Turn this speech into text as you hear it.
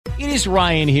It is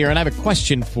Ryan here, and I have a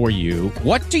question for you.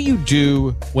 What do you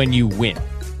do when you win?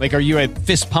 Like, are you a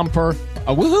fist pumper,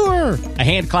 a woohooer, a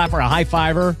hand clapper, a high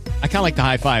fiver? I kind of like the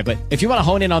high five, but if you want to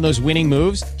hone in on those winning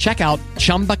moves, check out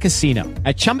Chumba Casino.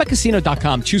 At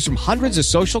ChumbaCasino.com, choose from hundreds of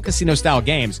social casino-style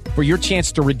games for your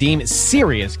chance to redeem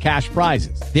serious cash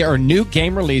prizes. There are new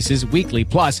game releases weekly,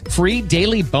 plus free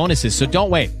daily bonuses. So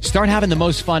don't wait. Start having the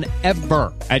most fun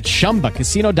ever at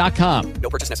ChumbaCasino.com.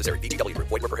 No purchase necessary. VGW. Void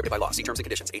where prohibited by law. See terms and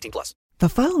conditions. 18+. The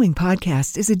following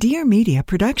podcast is a Dear Media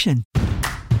production.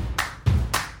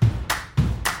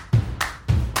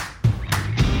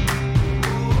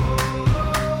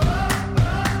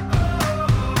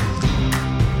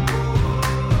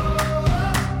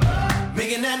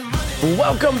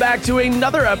 Welcome back to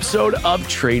another episode of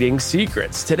Trading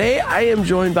Secrets. Today, I am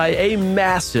joined by a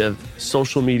massive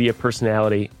social media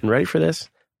personality. And ready for this?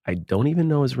 I don't even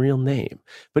know his real name,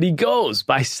 but he goes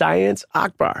by Science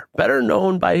Akbar, better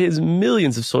known by his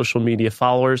millions of social media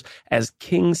followers as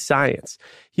King Science.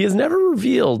 He has never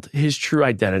revealed his true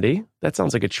identity. That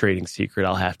sounds like a trading secret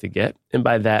I'll have to get. And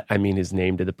by that, I mean his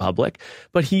name to the public.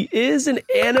 But he is an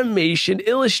animation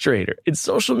illustrator and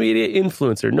social media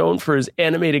influencer known for his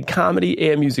animated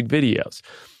comedy and music videos.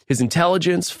 His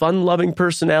intelligence, fun-loving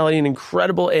personality, and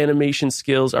incredible animation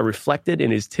skills are reflected in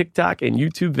his TikTok and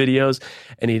YouTube videos,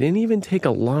 and he didn't even take a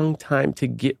long time to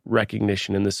get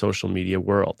recognition in the social media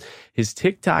world. His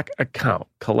TikTok account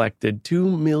collected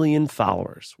 2 million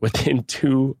followers within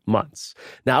 2 months,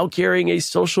 now carrying a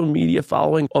social media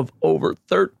following of over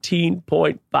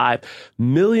 13.5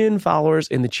 million followers.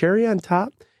 And the cherry on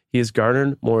top, he has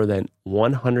garnered more than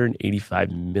 185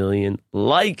 million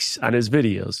likes on his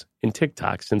videos in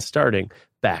TikTok since starting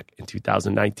back in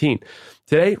 2019.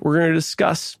 Today, we're going to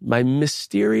discuss my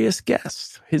mysterious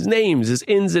guest, his names, his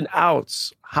ins and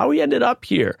outs, how he ended up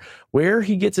here, where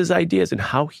he gets his ideas, and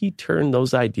how he turned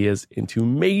those ideas into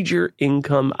major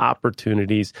income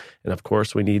opportunities. And of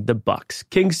course, we need the bucks.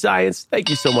 King Science, thank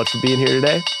you so much for being here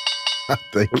today.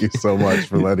 Thank you so much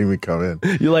for letting me come in.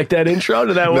 You like that intro?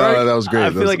 Did that work? No, that was great. I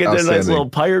feel like it did a nice little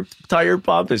tire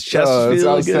pump. His chest was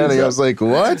feeling good. I was like,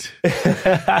 what?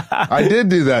 I did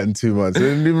do that in 2 months. I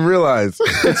didn't even realize.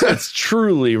 It's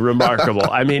truly remarkable.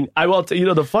 I mean, I will tell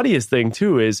you, the funniest thing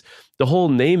too is the whole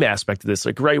name aspect of this.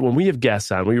 Like, right, when we have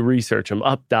guests on, we research them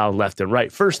up, down, left, and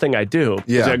right. First thing I do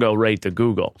is I go right to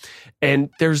Google. And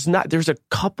there's a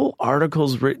couple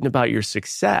articles written about your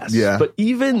success. Yeah. But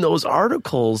even those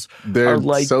articles are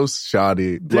like so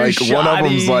shoddy. Like shoddy. One of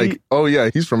them's like, oh yeah,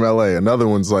 he's from LA. Another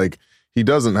one's like, he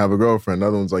doesn't have a girlfriend.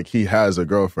 Another one's like, he has a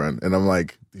girlfriend. And I'm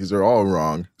like, these are all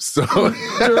wrong. So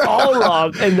they're all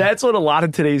wrong. And that's what a lot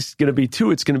of today's going to be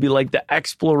too. It's going to be like the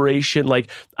exploration. Like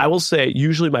I will say,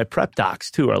 usually my prep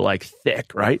docs too are like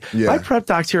thick, right? Yeah. My prep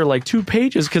docs here are like 2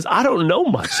 pages because I don't know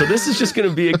much. So this is just going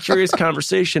to be a curious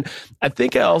conversation. I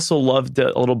think I also loved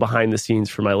a little behind the scenes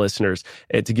for my listeners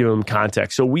to give them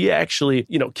context. So we actually,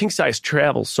 King Size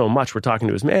travels so much. We're talking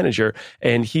to his manager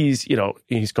and he's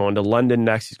going to London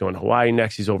next. He's going to Hawaii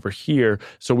next. He's over here.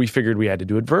 So we figured we had to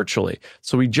do it virtually.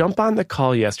 So we jump on the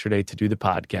call yesterday to do the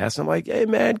podcast. I'm like, hey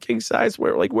man, King Size,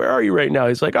 where are you right now?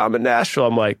 He's like, I'm in Nashville.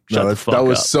 I'm like, shut the fuck up. That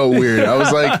was so weird. I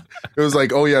was like, it was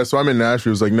like, oh yeah, so I'm in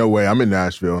Nashville. It was like, no way, I'm in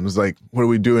Nashville. And it was like, what are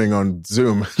we doing on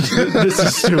Zoom? This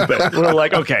is stupid. We're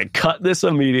like, okay, cut this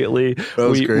immediately.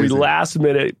 We last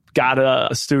minute got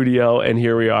a studio and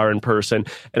here we are in person.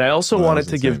 And I also wanted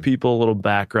to give people a little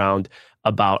background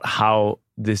about how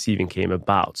this even came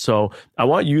about. So I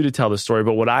want you to tell the story,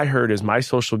 but what I heard is my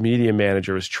social media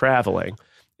manager was traveling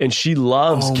and she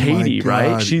loves Katie,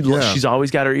 right? She's always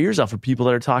got her ears out for people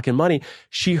that are talking money.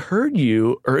 She heard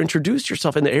you or introduced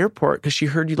yourself in the airport because she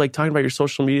heard you like talking about your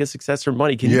social media success or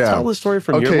money. Can you tell the story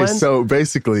from your lens? Okay, so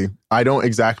basically, I don't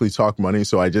exactly talk money,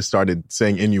 so I just started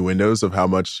saying innuendos of how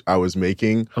much I was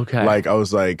making. Okay. Like, I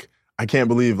was like, I can't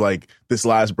believe like this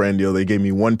last brand deal, they gave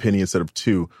me 1 penny instead of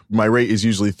 2. My rate is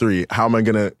usually 3. How am I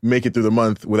going to make it through the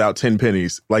month without 10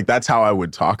 pennies? Like that's how I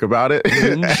would talk about it.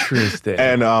 Interesting.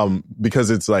 And because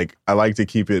it's like, I like to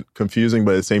keep it confusing,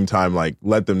 but at the same time, like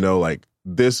let them know like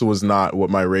this was not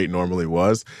what my rate normally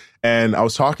was. And I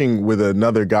was talking with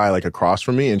another guy like across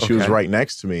from me and she was right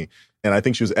next to me. And I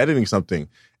think she was editing something.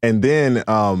 And then,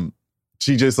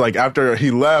 she just like, after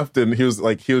he left and he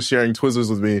was sharing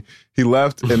Twizzlers with me, he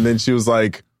left and then she was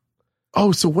like,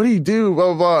 oh, so what do you do?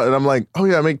 Blah, blah, blah. And I'm like, oh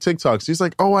yeah, I make TikToks. She's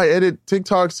like, oh, I edit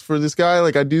TikToks for this guy.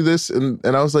 Like I do this. And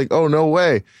I was like, oh, no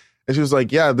way. And she was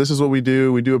like, yeah, this is what we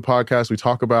do. We do a podcast. We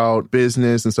talk about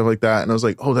business and stuff like that. And I was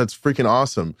like, oh, that's freaking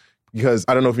awesome. Because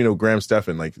I don't know if you know Graham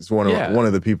Stephan, like it's one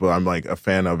of the people I'm like a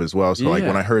fan of as well. So like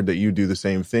when I heard that you do the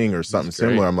same thing or something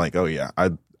similar, I'm like, oh yeah,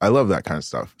 I love that kind of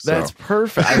stuff. So. That's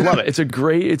perfect. I love it. It's a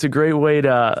great way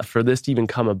for this to even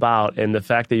come about. And the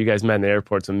fact that you guys met in the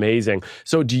airport's amazing.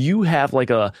 So do you have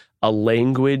like a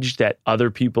language that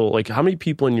other people, like how many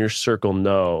people in your circle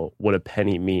know what a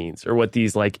penny means or what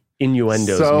these like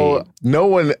innuendos mean? So no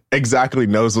one exactly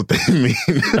knows what they mean.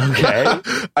 Okay.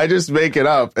 I just make it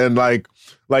up and like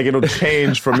it'll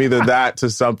change from either that to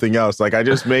something else. Like I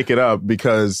just make it up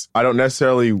because I don't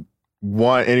necessarily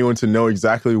want anyone to know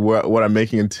exactly what I'm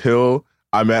making until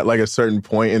I'm at like a certain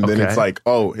point, and then it's like,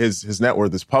 oh, his net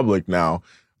worth is public now.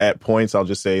 At points, I'll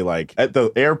just say like at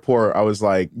the airport, I was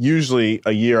like, usually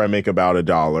a year I make about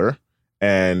 $1.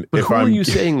 And but who are you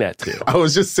saying that to? I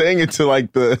was just saying it to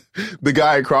like the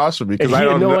guy across from me because I had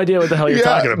don't no know. idea what the hell you're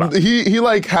talking about. He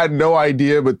like had no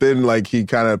idea, but then like he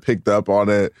kind of picked up on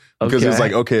it because it's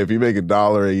like, okay, if you make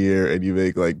 $1 a year and you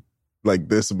make like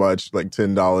this much, like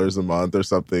 $10 a month or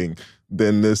something,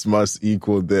 then this must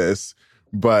equal this.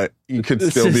 But you could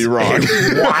still be wrong.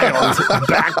 Wild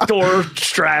backdoor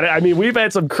strategy. I mean, we've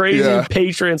had some crazy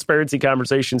pay transparency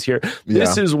conversations here.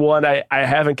 This is one I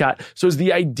haven't got. So is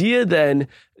the idea then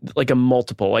like a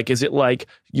multiple? Like, is it like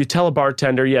you tell a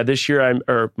bartender, yeah, this year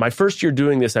my first year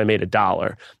doing this, I made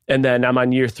 $1. And then I'm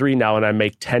on year 3 now and I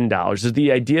make $10. Is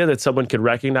the idea that someone could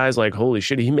recognize like, holy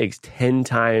shit, he makes 10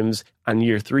 times on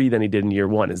year 3 than he did in year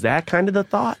 1? Is that kind of the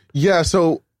thought? Yeah.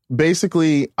 So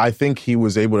basically, I think he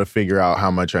was able to figure out how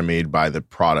much I made by the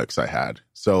products I had.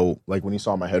 So, like when you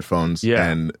saw my headphones,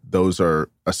 and those are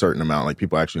a certain amount, like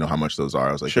people actually know how much those are.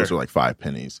 I was like, those are like 5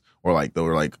 pennies, or like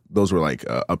those were like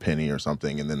a penny or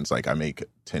something. And then it's like I make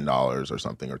 $10 or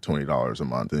something or $20 a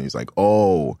month, and he's like,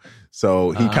 oh,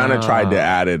 so he kind of tried to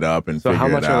add it up and figure it out. So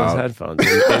how much are those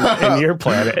headphones in your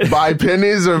planet? By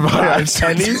pennies or by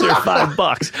pennies or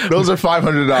 $5? Those are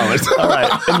 $500. All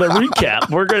right. In the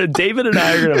recap, David and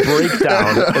I are gonna break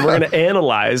down and we're gonna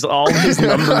analyze all these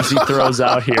numbers he throws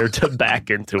out here to back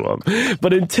into them.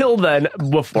 But until then,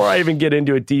 before I even get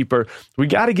into it deeper, we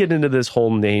got to get into this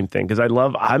whole name thing because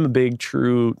I'm a big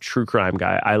true crime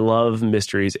guy. I love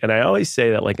mysteries, and I always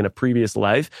say that like in a previous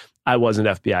life, I was an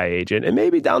FBI agent, and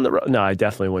maybe down the road, no, I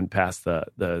definitely wouldn't pass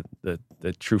the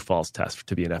true false test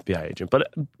to be an FBI agent.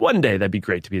 But one day that'd be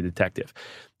great to be a detective.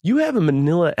 You have a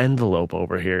manila envelope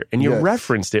over here, and you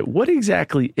referenced it. What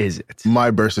exactly is it?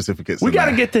 My birth certificate. We got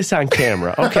to get this on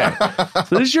camera. Okay.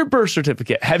 So this is your birth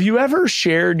certificate. Have you ever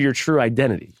shared your true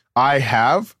identity? I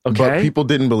have, but people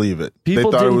didn't believe it. They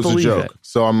thought it was a joke.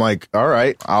 So I'm like, all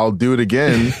right, I'll do it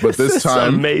again. But this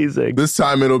time, amazing. This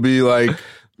time it'll be like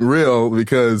real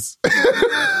because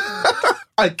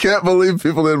I can't believe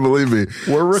people didn't believe me.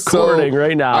 We're recording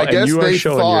right now, I guess and you are they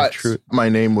showing thought your true. My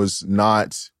name was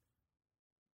not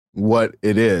what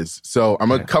it is. So I'm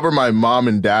going to cover my mom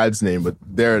and dad's name, but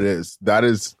there it is. That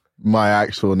is my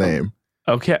actual name.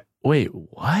 Okay. Wait,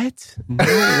 what? No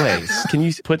way. Can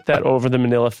you put that over the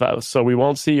manila file so we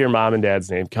won't see your mom and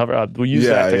dad's name? We'll use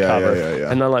that to cover.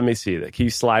 Yeah. And then let me see that. Can you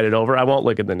slide it over? I won't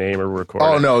look at the name or record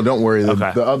Oh, it. no, don't worry.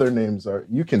 The other names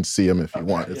you can see them if you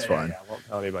want. It's fine. Yeah. I won't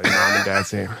tell anybody mom and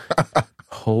dad's name.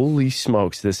 Holy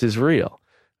smokes, this is real.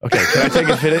 Okay, can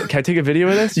I take a video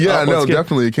of this? Yeah, no,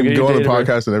 definitely. You can go on the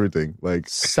podcast and everything. Like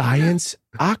Science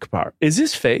Akbar. Is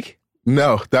this fake?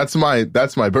 No, that's my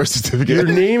birth certificate. Your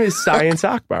name is Science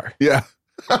Akbar. Yeah.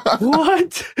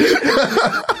 What?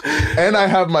 And I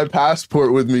have my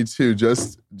passport with me too,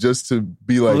 just to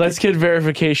be like. Let's get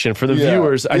verification for the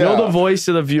viewers. I know the voice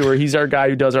of the viewer. He's our guy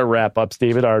who does our wrap ups,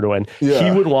 David Ardoin. Yeah.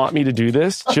 He would want me to do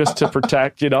this just to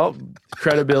protect,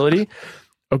 credibility.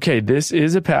 Okay, this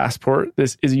is a passport.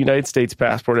 This is a United States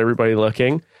passport. Everybody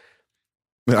looking.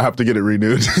 I have to get it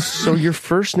renewed. So your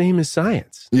first name is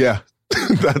Science. Yeah.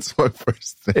 That's my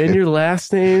first name. And your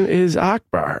last name is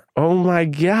Akbar. Oh my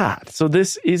God. So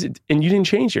this is, and you didn't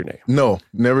change your name? No,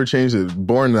 never changed it.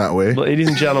 Born that way. Ladies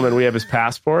and gentlemen, we have his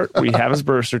passport. We have his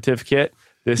birth certificate.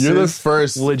 You're the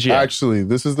first, legit. Actually,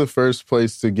 this is the first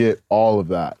place to get all all of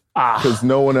that. Because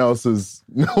no one else has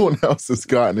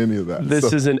gotten any of that.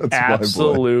 This is an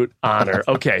absolute honor.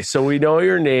 Okay, so we know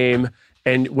your name.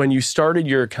 And when you started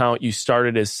your account, you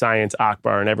started as Science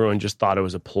Akbar, and everyone just thought it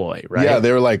was a ploy, right? Yeah,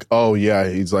 they were like, oh, yeah,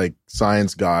 he's like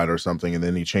Science God or something. And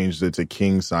then he changed it to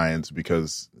King Science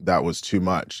because that was too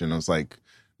much. And I was like,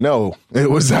 no, it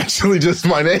was actually just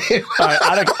my name.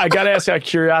 I got to ask out of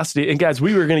curiosity. And guys,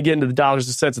 we were going to get into the dollars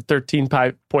and cents of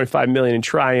 $13.5 million and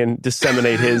try and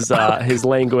disseminate his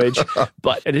language.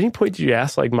 But at any point, did you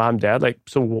ask like mom, dad, like,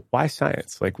 so why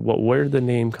Science? Like, where did the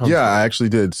name come from? Yeah, I actually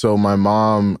did. So my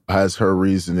mom has her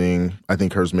reasoning. I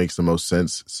think hers makes the most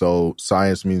sense. So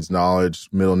Science means knowledge.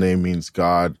 Middle name means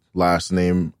God. Last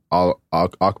name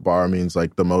Akbar means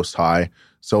like the Most High.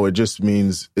 So it just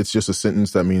means, it's just a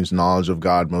sentence that means knowledge of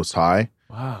God Most High.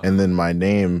 Wow. And then my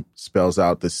name spells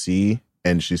out the C.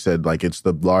 And she said, like, it's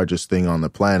the largest thing on the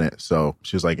planet. So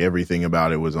she was like, everything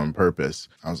about it was on purpose.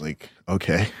 I was like,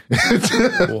 okay.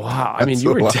 Wow. I mean,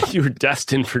 you were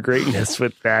destined for greatness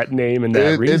with that name and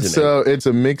that reasoning. It's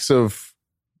a mix of,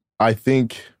 I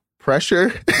think,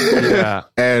 pressure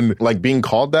and like being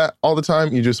called that all the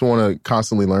time. You just want to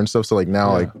constantly learn stuff. So like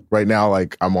now, like right now,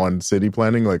 like I'm on city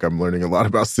planning. Like I'm learning a lot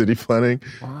about city planning.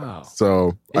 Wow.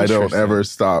 So I don't ever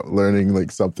stop learning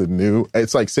like something new.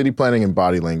 It's like city planning and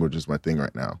body language is my thing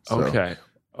right now. So, okay.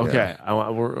 Yeah.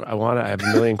 I have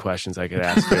a million questions I could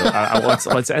ask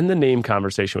you. Let's end the name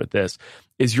conversation with this.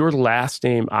 Is your last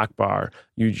name Akbar?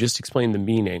 You just explained the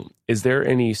meaning. Is there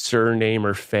any surname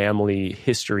or family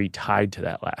history tied to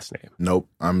that last name? Nope.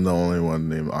 I'm the only one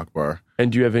named Akbar.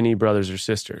 And do you have any brothers or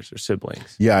sisters or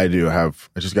siblings? Yeah, I do. I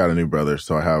just got a new brother.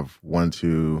 So I have 1,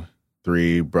 2,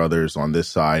 3 brothers on this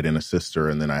side and a sister.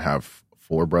 And then I have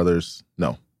 3 brothers.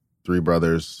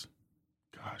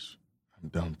 I'm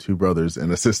dumb. 2 brothers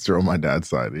and a sister on my dad's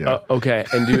side. Yeah. Okay.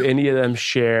 And do any of them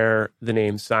share the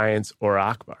name Science or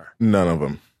Akbar? None of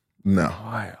them. No.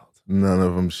 Wild. None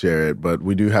of them share it. But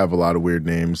we do have a lot of weird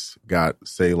names. Got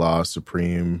Selah,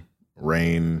 Supreme,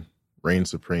 Rain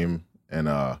Supreme, and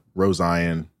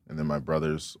Rosian. And then my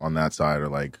brothers on that side are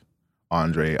like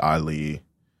Andre, Ali.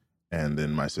 And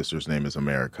then my sister's name is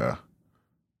America.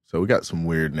 So we got some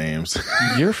weird names.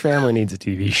 Your family needs a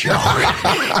TV show.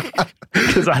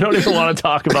 Because I don't even want to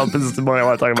talk about business tomorrow. I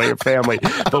want to talk about your family.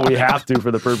 But we have to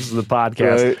for the purpose of the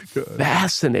podcast. Right.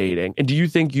 Fascinating. And do you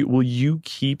think will you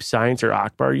keep Science or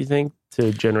Akbar, you think,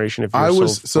 to generation if you're I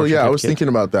was thinking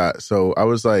about that. So I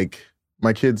was like,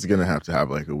 my kid's going to have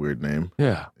like a weird name.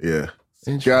 Yeah. Yeah.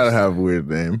 Gotta have a weird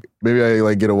name. Maybe I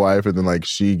like get a wife and then like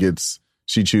she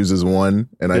chooses one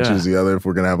and I choose the other if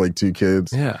we're going to have like 2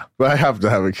 kids. Yeah. But I have to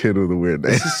have a kid with a weird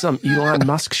name. This is some Elon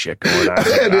Musk shit going on.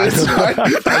 It is.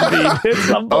 I mean, it's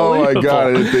unbelievable. Oh my God,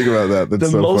 I didn't think about that. That's the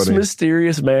so most funny.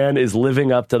 mysterious man is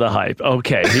living up to the hype.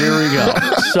 Okay, here we go.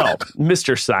 So,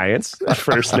 Mr. Science,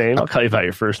 first name. I'll call you by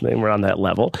your first name. We're on that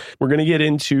level. We're going to get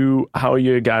into how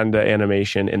you got into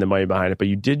animation and the money behind it, but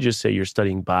you did just say you're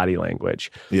studying body language.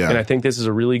 Yeah. And I think this is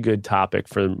a really good topic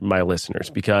for my listeners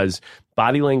because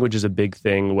body language is a big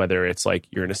thing, whether it's like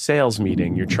you're in a sales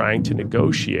meeting, you're trying to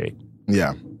negotiate.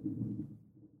 Yeah.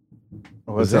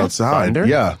 Was that outside? Thunder?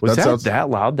 Yeah. Was that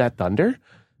loud, that thunder?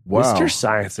 Wow. Mr.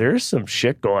 Science, there's some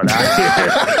shit going on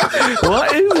here.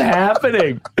 What is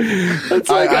happening? It's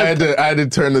like I had to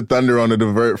turn the thunder on to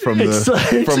divert from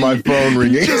my phone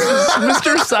ringing.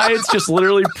 Mr. Science just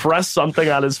literally pressed something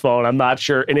on his phone. I'm not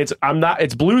sure. And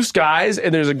it's blue skies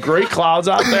and there's a great clouds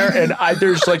out there. And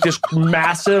there's like this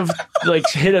massive like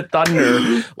hit of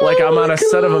thunder. Like I'm on a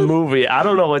set of a movie. I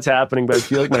don't know what's happening, but I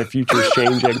feel like my future is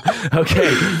changing.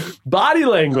 Okay. Body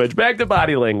language. Back to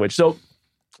body language. So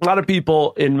a lot of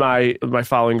people in my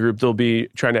following group, they'll be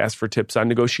trying to ask for tips on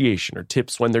negotiation or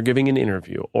tips when they're giving an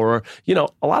interview. Or,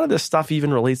 a lot of this stuff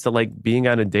even relates to like being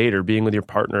on a date or being with your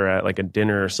partner at like a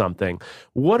dinner or something.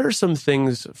 What are some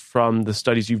things from the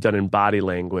studies you've done in body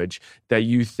language that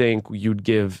you think you'd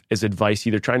give as advice,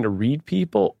 either trying to read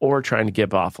people or trying to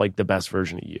give off like the best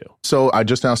version of you? So I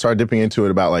just now started dipping into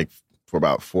it for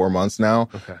about 4 months now.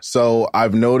 Okay. So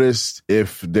I've noticed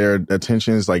if their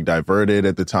attention is like diverted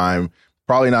at the time,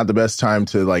 probably not the best time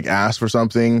to like ask for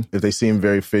something. If they seem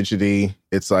very fidgety,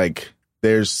 it's like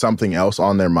there's something else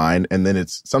on their mind. And then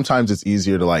sometimes it's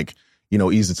easier to like,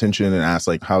 ease the tension and ask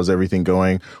like, how's everything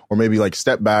going? Or maybe like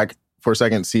step back for a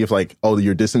second, see if like, oh,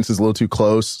 your distance is a little too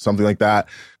close, something like that.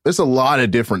 There's a lot of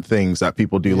different things that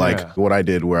people do, like what I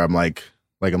did where I'm like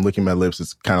I'm licking my lips.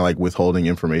 It's kind of like withholding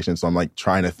information. So I'm like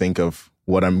trying to think of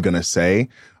what I'm going to say.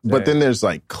 But then there's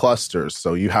like clusters.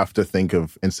 So you have to think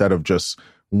of, instead of just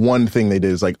one thing they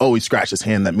did is like, oh, he scratched his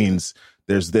hand. That means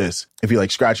there's this. If you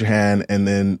like scratch your hand and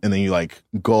then you like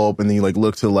gulp and then you like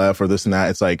look to the left or this and that,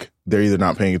 it's like they're either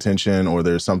not paying attention or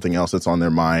there's something else that's on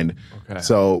their mind. Okay.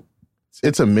 So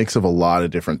it's a mix of a lot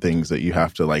of different things that you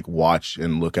have to like watch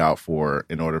and look out for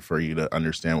in order for you to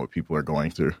understand what people are going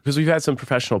through. Because we've had some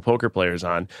professional poker players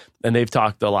on and they've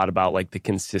talked a lot about like the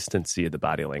consistency of the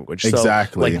body language.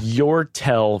 Exactly. So like your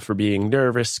tell for being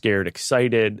nervous, scared,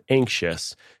 excited,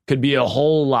 anxious could be a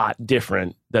whole lot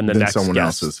different than next someone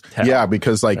guest's else's. tell. Yeah,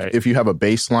 because like if you have a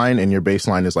baseline and your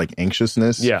baseline is like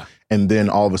anxiousness, and then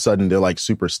all of a sudden they're like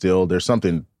super still, there's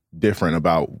something different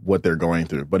about what they're going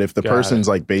through. But if the person's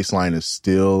like baseline is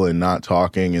still and not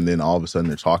talking, and then all of a sudden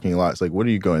they're talking a lot, it's like, what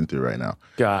are you going through right now?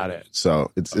 Got it. So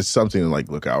it's something to like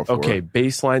look out for. Okay,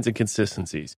 baselines and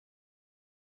consistencies.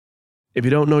 If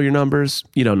you don't know your numbers,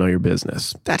 you don't know your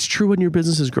business. That's true when your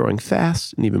business is growing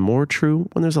fast, and even more true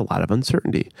when there's a lot of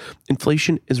uncertainty.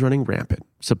 Inflation is running rampant,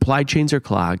 supply chains are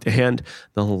clogged, and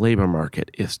the labor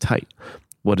market is tight.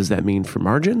 What does that mean for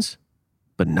margins?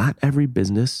 But not every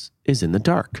business is in the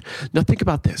dark. Now think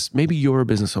about this. Maybe you're a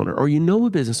business owner, or you know a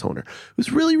business owner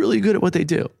who's really, really good at what they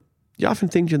do. You often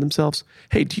think to themselves,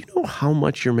 hey, do you know how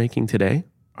much you're making today?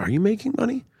 Are you making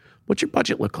money? What's your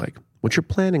budget look like? What's your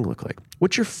planning look like?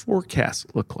 What's your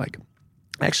forecast look like?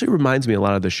 It actually reminds me a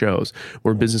lot of the shows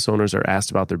where business owners are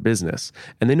asked about their business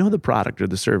and they know the product or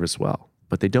the service well,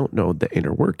 but they don't know the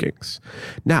inner workings.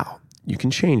 Now, you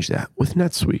can change that with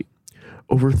NetSuite.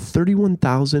 Over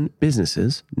 31,000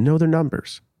 businesses know their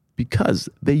numbers because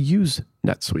they use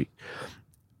NetSuite.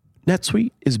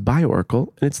 NetSuite is by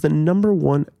Oracle, and it's the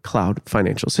 #1 cloud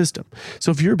financial system. So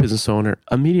if you're a business owner,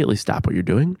 immediately stop what you're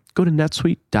doing. Go to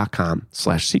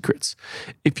netsuite.com/secrets.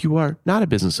 If you are not a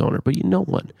business owner, but you know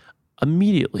one,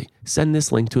 immediately send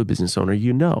this link to a business owner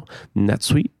you know,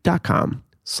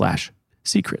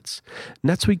 netsuite.com/secrets.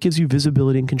 NetSuite gives you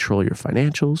visibility and control of your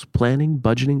financials, planning,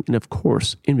 budgeting, and of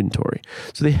course, inventory.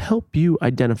 So they help you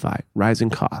identify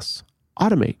rising costs,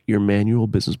 automate your manual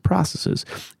business processes,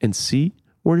 and see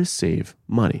where to save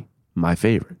money. My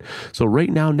favorite. So right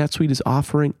now, NetSuite is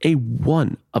offering a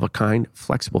one-of-a-kind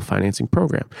flexible financing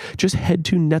program. Just head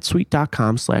to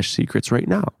netsuite.com/secrets right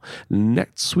now.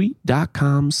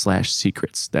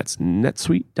 netsuite.com/secrets. That's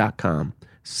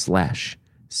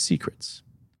netsuite.com/secrets.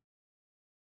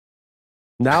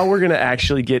 Now we're going to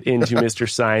actually get into Mr.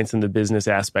 Science and the business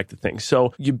aspect of things.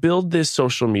 So you build this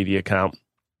social media account.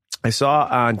 I saw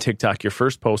on TikTok, your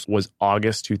first post was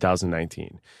August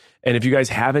 2019. And if you guys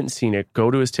haven't seen it,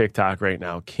 go to his TikTok right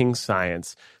now, King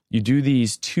Science. You do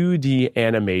these 2D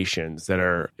animations that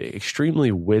are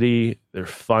extremely witty. They're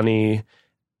funny,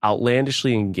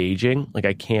 outlandishly engaging. Like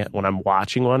when I'm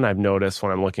watching one, I've noticed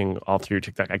when I'm looking all through your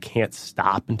TikTok, I can't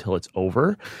stop until it's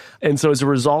over. And so as a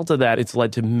result of that, it's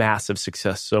led to massive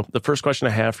success. So the first question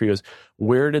I have for you is,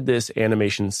 where did this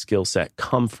animation skill set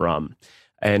come from?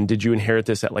 And did you inherit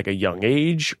this at like a young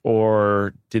age,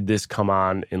 or did this come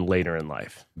on later in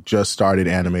life? Just started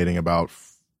animating about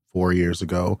 4 years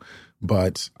ago,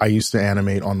 but I used to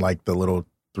animate on like the little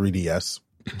 3DS.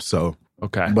 So,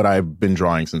 okay. But I've been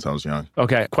drawing since I was young.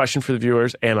 Okay. Question for the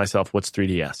viewers and myself. What's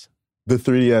 3DS? The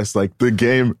 3DS, like the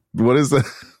game. What is the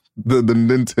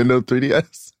Nintendo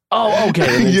 3DS? Oh, okay.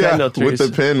 The Nintendo 3DS. With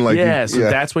the pin. Like, yeah. So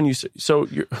that's when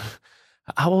you're,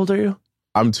 how old are you?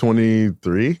 I'm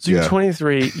 23. So you're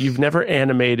 23. You've never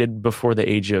animated before the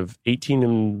age of 18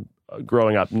 and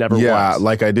growing up? Never once? Yeah,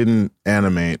 like I didn't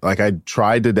animate. Like I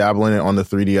tried to dabble in it on the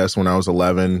 3DS when I was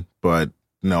 11, but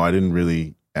no, I didn't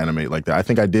really animate like that. I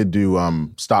think I did do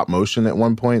stop motion at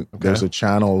one point. Okay. There's a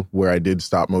channel where I did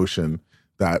stop motion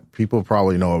that people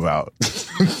probably know about.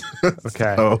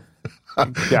 Okay. So,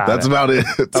 that's about it.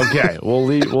 Okay, we'll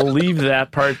leave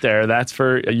that part there. That's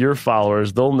for your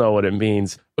followers. They'll know what it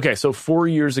means. Okay, so 4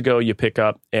 years ago, you pick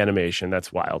up animation.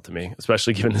 That's wild to me,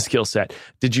 especially given the skill set.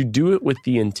 Did you do it with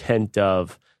the intent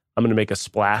of, I'm going to make a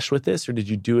splash with this, or did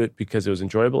you do it because it was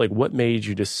enjoyable? Like, what made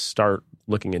you just start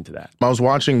looking into that? I was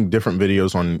watching different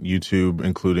videos on YouTube,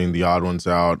 including The Odd Ones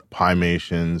Out,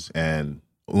 Piemations, and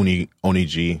Oni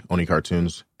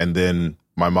Cartoons. And then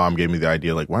my mom gave me the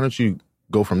idea, like, why don't you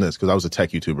go from this? Because I was a tech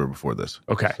YouTuber before this.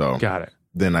 Okay, so got it.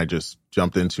 Then I just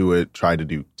jumped into it, tried to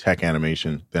do tech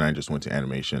animation. Then I just went to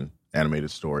animation, animated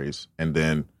stories, and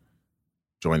then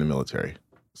joined the military.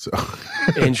 So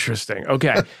interesting.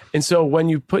 Okay. And so when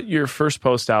you put your first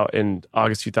post out in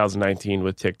August 2019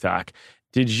 with TikTok,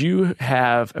 did you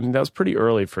have, I mean, that was pretty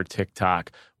early for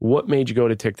TikTok. What made you go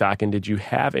to TikTok, and did you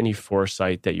have any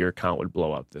foresight that your account would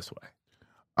blow up this way?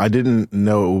 I didn't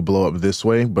know it would blow up this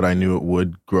way, but I knew it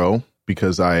would grow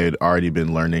because I had already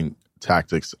been learning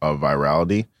tactics of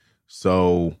virality.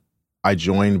 So I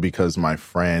joined because my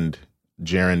friend,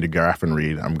 Jaron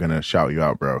DeGraffenreid, I'm going to shout you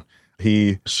out, bro.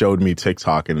 He showed me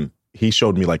TikTok, and he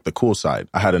showed me like the cool side.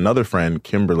 I had another friend,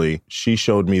 Kimberly. She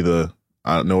showed me the,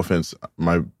 no offense,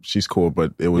 she's cool,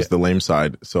 but it was the lame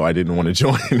side. So I didn't want to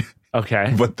join.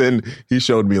 Okay. But then he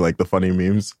showed me like the funny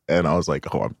memes, and I was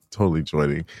like, oh, I'm totally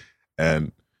joining.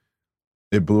 And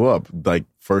it blew up. Like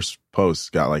first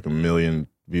post got like 1 million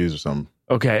views or something.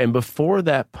 Okay. And before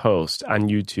that post on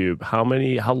YouTube, how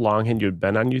long had you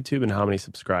been on YouTube, and how many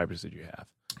subscribers did you have?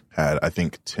 Had, I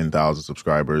think, 10,000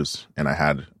 subscribers, and I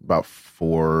had about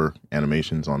 4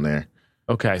 animations on there.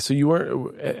 Okay. So you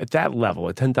weren't at that level,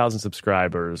 at 10,000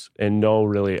 subscribers and no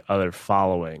really other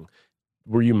following.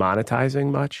 Were you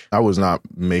monetizing much? I was not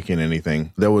making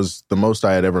anything. The most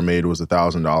I had ever made was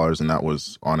 $1,000, and that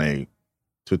was on a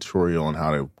tutorial on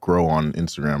how to grow on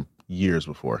Instagram years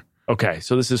before. Okay,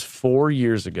 so this is 4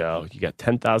 years ago. You got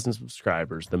 10,000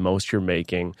 subscribers. The most you're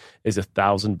making is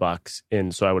 $1,000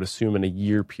 in. So I would assume in a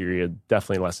year period,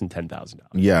 definitely less than $10,000.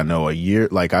 Yeah, no, a year.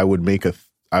 Like I will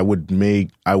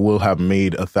have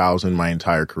made 1,000 my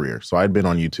entire career. So I'd been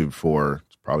on YouTube for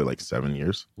probably like 7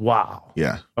 years. Wow.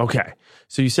 Yeah. Okay.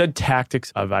 So you said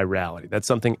tactics of virality. That's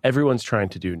something everyone's trying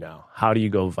to do now. How do you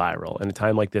go viral? In a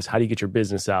time like this, how do you get your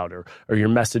business out or your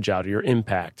message out or your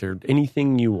impact or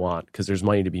anything you want? Because there's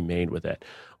money to be made with it.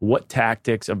 What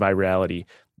tactics of virality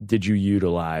did you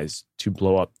utilize to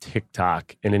blow up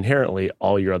TikTok and inherently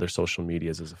all your other social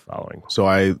medias as a following? So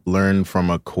I learned from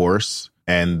a course,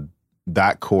 and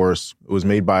that course was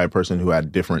made by a person who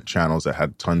had different channels that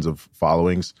had tons of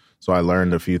followings. So I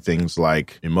learned a few things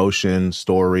like emotion,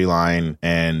 storyline,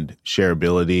 and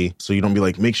shareability. So you don't be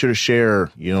like, make sure to share,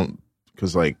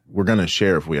 because like we're going to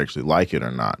share if we actually like it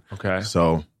or not. Okay.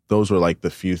 So those were like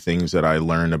the few things that I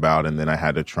learned about. And then I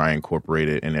had to try and incorporate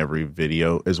it in every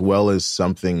video, as well as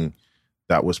something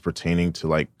that was pertaining to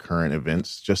like current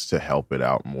events, just to help it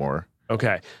out more.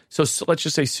 Okay. So let's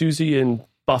just say Susie in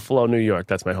Buffalo, New York,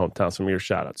 that's my hometown, some of your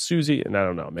shout out. Susie, and I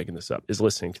don't know, I'm making this up, is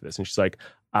listening to this. And she's like,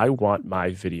 I want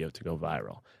my video to go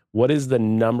viral. What is the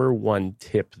number one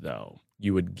tip, though,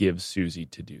 you would give Susie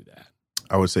to do that?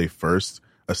 I would say first,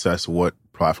 assess what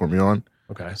platform you're on.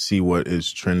 Okay. See what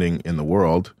is trending in the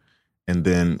world. And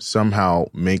then somehow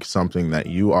make something that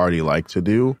you already like to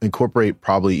do. Incorporate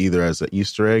probably either as an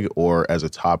Easter egg or as a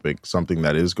topic, something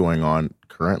that is going on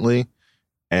currently.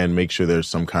 And make sure there's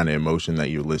some kind of emotion that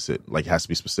you elicit. Like, it has to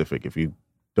be specific. If you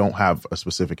don't have a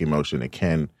specific emotion, it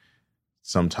can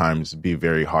sometimes be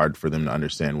very hard for them to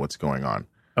understand what's going on.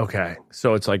 Okay.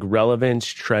 So it's like relevance,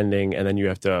 trending, and then you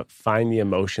have to find the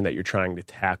emotion that you're trying to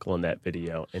tackle in that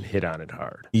video and hit on it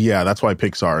hard. Yeah, that's why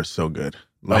Pixar is so good.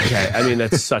 Okay. I mean,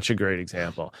 that's such a great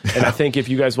example. And I think if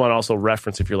you guys want to also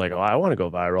reference, if you're like, oh, I want to go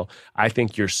viral, I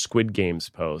think your Squid Games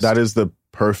post. That is the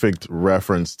perfect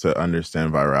reference to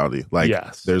understand virality. Like,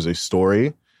 yes. There's a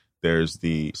story, there's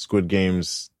the Squid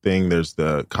Games thing, there's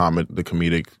the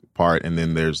comedic part, and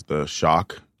then there's the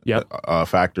shock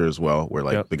factor as well, where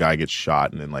like the guy gets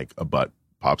shot and then like a butt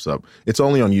pops up. It's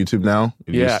only on YouTube now.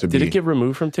 It used to Did it get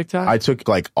removed from TikTok? I took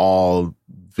like all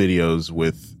videos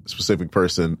with a specific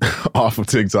person off of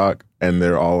TikTok, and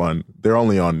they're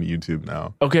only on YouTube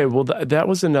now. Okay, well that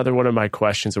was another one of my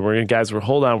questions, and we're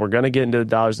going to get into the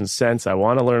dollars and cents. I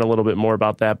want to learn a little bit more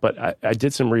about that, but I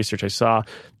did some research. I saw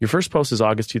your first post is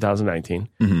August 2019.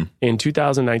 Mm-hmm. In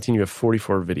 2019, you have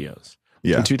 44 videos.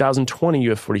 Yeah. In 2020,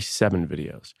 you have 47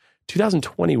 videos.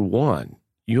 2021,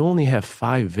 you only have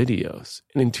 5 videos,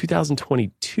 and in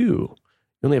 2022, you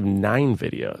only have 9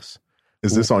 videos.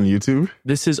 Is this on YouTube?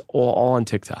 This is all on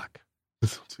TikTok.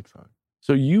 It's on TikTok.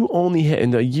 So you only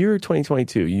in the year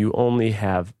 2022, you only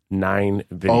have 9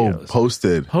 videos. Oh,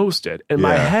 posted. In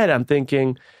my head, I'm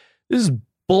thinking, this is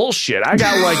bullshit. I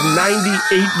got like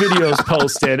 98 videos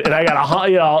posted, and I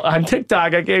got on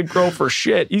TikTok, I can't grow for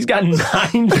shit. He's got 9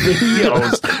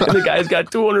 videos, and the guy's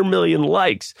got 200 million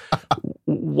likes.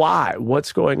 Why?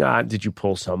 What's going on? Did you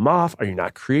pull some off? Are you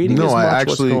not creating as much? I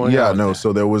actually, What's going on with that?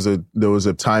 So there was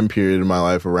a time period in my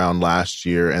life around last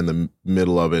year, and the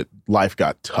middle of it, life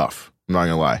got tough. I'm not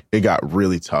gonna lie, it got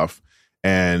really tough,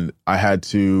 and I had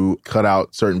to cut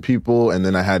out certain people, and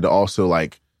then I had to also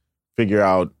like figure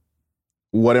out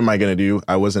what am I gonna do.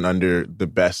 I wasn't under the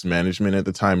best management at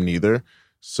the time, neither.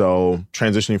 So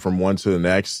transitioning from one to the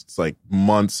next, it's like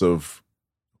months of,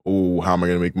 oh, how am I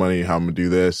going to make money? How am I going to do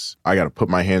this? I got to put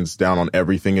my hands down on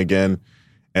everything again.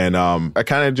 And I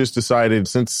kind of just decided,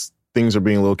 since things are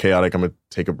being a little chaotic, I'm going to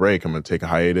take a break. I'm going to take a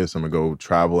hiatus. I'm going to go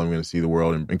travel. I'm going to see the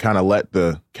world and kind of let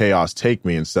the chaos take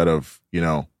me instead of,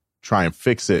 try and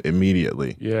fix it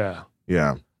immediately. Yeah.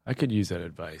 Yeah. I could use that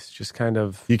advice. Just kind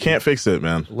of... You can't fix it,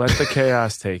 man. Let the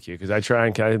chaos take you. Because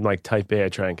I'm like type A, I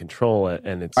try and control it.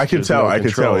 And it's... I can tell,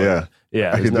 yeah.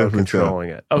 Yeah, there's no controlling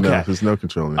it. Okay. No, there's no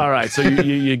controlling it. All right, so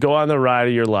you go on the ride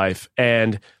of your life,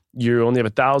 and you only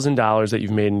have $1,000 that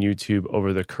you've made in YouTube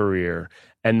over the career,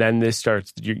 and then this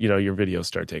starts, your videos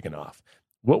start taking off.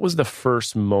 What was the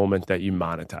first moment that you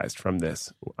monetized from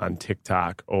this on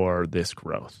TikTok or this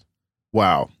growth?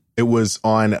 Wow. It was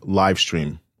on live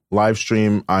stream. Live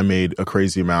stream, I made a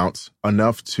crazy amount,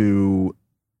 enough to,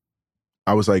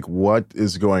 I was like, what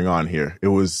is going on here? It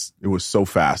was so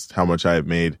fast how much I had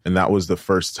made. And that was the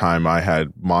first time I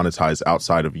had monetized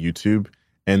outside of YouTube.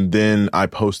 And then I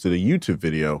posted a YouTube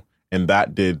video, and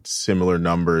that did similar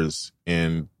numbers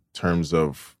in terms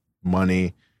of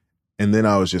money. And then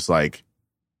I was just like,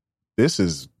 this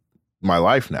is my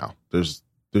life now. There's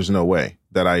no way.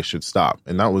 that I should stop.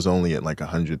 And that was only at like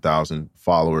 100,000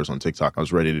 followers on TikTok. I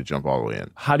was ready to jump all the way in.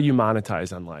 How do you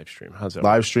monetize on live stream? How's that?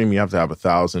 Live stream, you have to have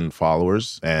 1,000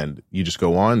 followers, and you just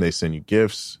go on, they send you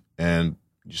gifts, and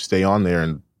you stay on there,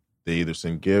 and they either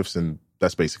send gifts, and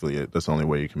that's basically it. That's the only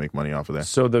way you can make money off of that.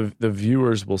 So the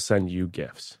viewers will send you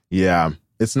gifts. Yeah.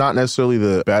 It's not necessarily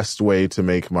the best way to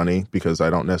make money because I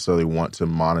don't necessarily want to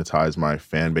monetize my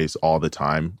fan base all the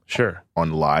time. Sure.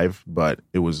 On live, but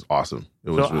it was awesome. It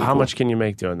was so really how cool. much can you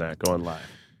make doing that, going live?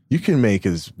 You can make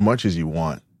as much as you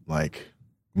want. Like,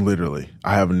 literally.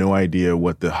 I have no idea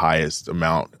what the highest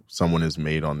amount someone has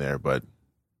made on there, but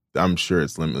I'm sure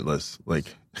it's limitless.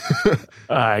 Like,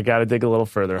 I got to dig a little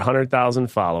further. 100,000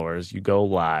 followers, you go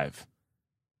live.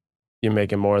 You're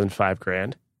making more than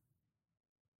 $5,000?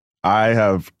 I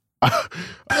have.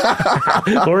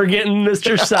 We're getting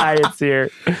Mr. Science here.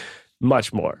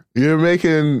 Much more. You're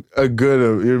definitely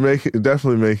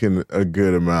making a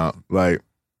good amount. Like,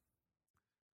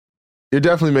 you're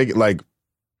definitely making, like,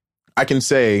 I can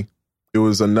say it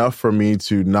was enough for me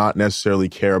to not necessarily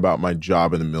care about my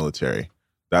job in the military.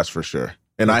 That's for sure.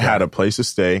 And okay. I had a place to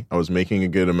stay. I was making a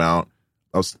good amount.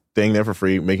 I was staying there for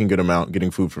free, making a good amount,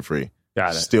 getting food for free.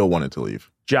 Got it. Still wanted to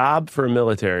leave. Job for a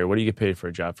military. What do you get paid for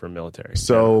a job for a military?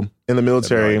 So in the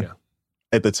military,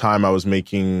 at the time, I was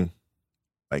making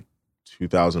like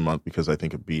 $2,000 a month because I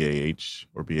think of BAH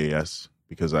or BAS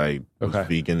because I was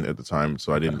vegan at the time,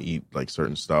 so I didn't eat like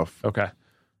certain stuff. Okay.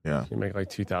 Yeah. You make like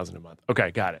 $2,000 a month. Okay,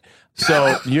 got it.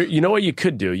 So you know what you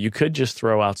could do? You could just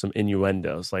throw out some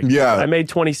innuendos. Like, I made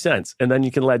 20 cents. And then you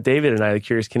can let David and I, the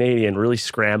Curious Canadian, really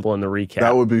scramble in the recap.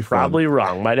 That would be fun. Probably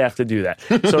wrong. Might have to do that.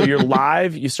 So you're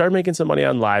live. You start making some money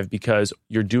on live because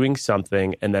you're doing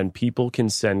something and then people can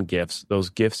send gifts.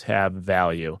 Those gifts have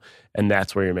value. And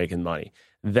that's where you're making money.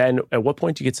 Then at what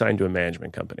point do you get signed to a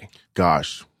management company?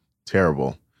 Gosh,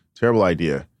 terrible. Terrible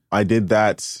idea. I did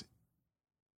that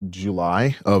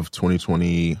July of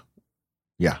 2020.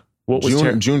 Yeah. What was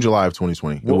June, July of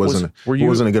 2020. It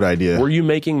wasn't a good idea. Were you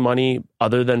making money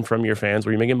other than from your fans?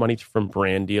 Were you making money from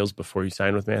brand deals before you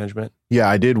signed with management? Yeah,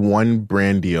 I did one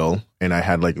brand deal and I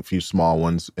had like a few small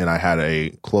ones and I had a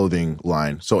clothing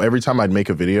line. So every time I'd make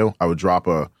a video, I would drop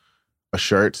a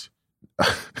shirt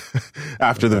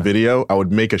after the video. I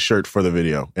would make a shirt for the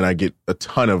video and I get a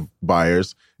ton of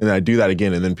buyers. And then I do that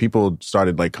again. And then people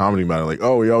started like commenting about it, like,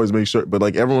 oh, we always make sure. But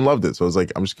like everyone loved it. So I was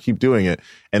like, I'm just keep doing it.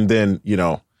 And then,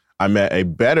 I met a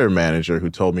better manager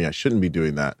who told me I shouldn't be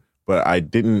doing that. But I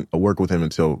didn't work with him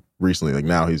until recently. Like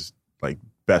now he's like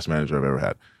best manager I've ever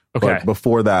had. Okay. But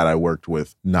before that, I worked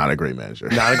with not a great manager.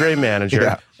 Not a great manager.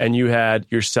 Yeah. And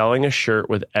you're selling a shirt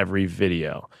with every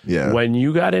video. Yeah. When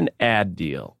you got an ad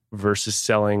deal versus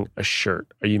selling a shirt,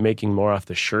 are you making more off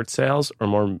the shirt sales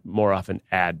or more off an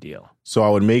ad deal? So I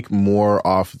would make more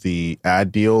off the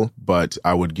ad deal, but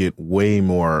I would get way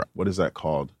more. What is that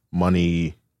called?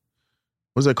 Money.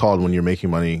 What is that called when you're making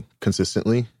money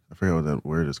consistently? I forget what that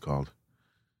word is called.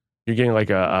 You're getting like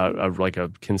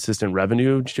a consistent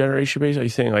revenue generation base? Are you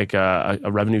saying like a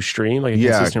revenue stream? Like a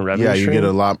consistent revenue stream? Yeah, you get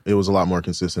a lot. It was a lot more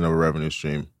consistent of a revenue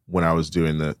stream when I was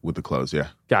doing with the clothes, yeah.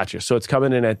 Gotcha. So it's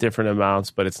coming in at different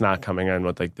amounts, but it's not coming in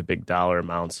with like the big dollar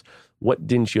amounts. What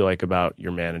didn't you like about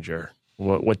your manager?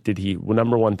 What did he,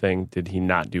 number one thing, did he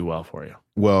not do well for you?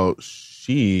 Well,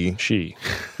 he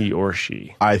or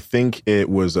she. I think it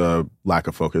was a lack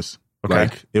of focus. Okay.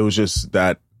 Like, it was just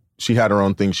that she had her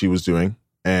own thing she was doing,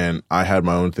 and I had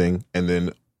my own thing, and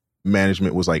then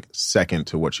management was like second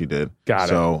to what she did. Got it.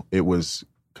 So it was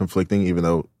conflicting, even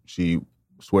though she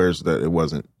swears that it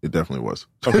wasn't. It definitely was.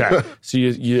 Okay. So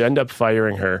you end up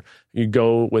firing her. You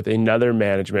go with another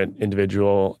management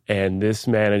individual, and this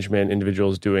management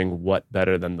individual is doing what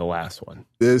better than the last one?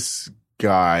 This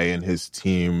guy and his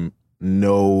team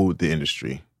know the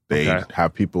industry. They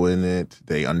have people in it.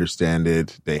 They understand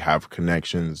it. They have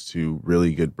connections to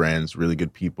really good brands, really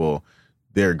good people.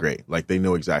 They're great. Like, they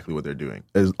know exactly what they're doing.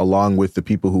 Along with the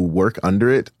people who work under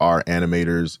it are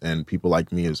animators and people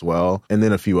like me as well. And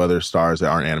then a few other stars that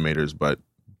aren't animators, but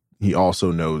he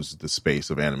also knows the space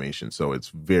of animation. So it's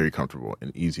very comfortable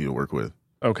and easy to work with.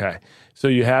 Okay. So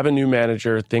you have a new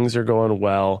manager. Things are going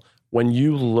well. When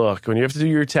you have to do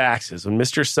your taxes, when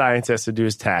Mr. Science has to do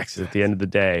his taxes at the end of the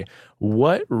day,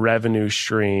 what revenue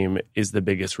stream is the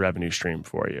biggest revenue stream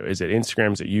for you? Is it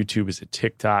Instagram? Is it YouTube? Is it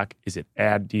TikTok? Is it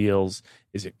ad deals?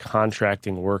 Is it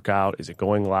contracting workout? Is it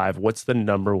going live? What's the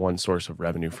number one source of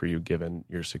revenue for you given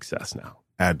your success now?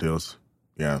 Ad deals.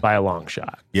 Yeah. By a long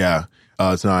shot. Yeah.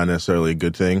 It's not necessarily a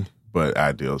good thing, but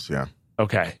ad deals, yeah.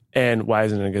 Okay. And why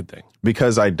isn't it a good thing?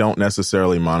 Because I don't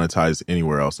necessarily monetize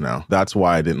anywhere else now. That's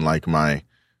why I didn't like my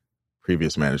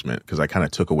previous management because I kind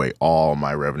of took away all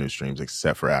my revenue streams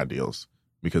except for ad deals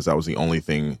because that was the only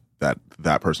thing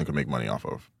that person could make money off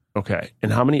of. Okay.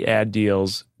 And how many ad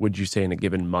deals would you say in a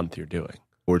given month you're doing?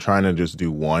 We're trying to just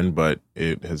do one, but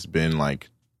it has been like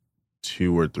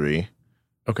 2 or 3.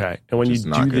 Okay. And when you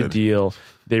do the deal,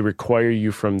 they require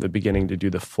you from the beginning to do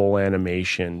the full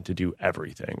animation, to do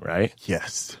everything, right?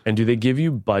 Yes. And do they give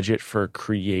you budget for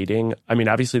creating? I mean,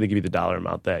 obviously they give you the dollar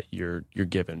amount that you're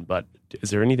given, but is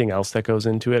there anything else that goes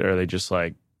into it? Or are they just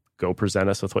like, go present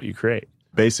us with what you create?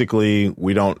 Basically,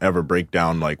 we don't ever break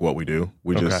down like what we do.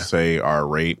 We just say our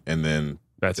rate and then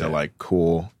they're like,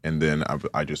 cool. And then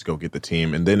I just go get the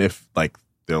team. And then if like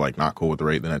they're like not cool with the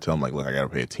rate, then I tell them like, look, I got to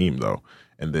pay a team though.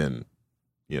 And then,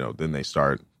 then they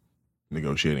start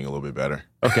negotiating a little bit better.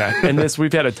 Okay. And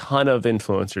we've had a ton of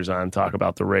influencers on talk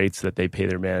about the rates that they pay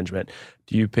their management.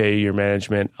 Do you pay your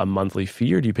management a monthly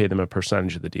fee or do you pay them a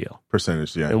percentage of the deal?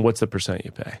 Percentage, yeah. And what's the percent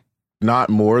you pay? Not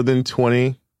more than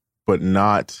 20, but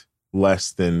not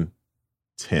less than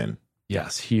 10.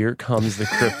 Yes, here comes the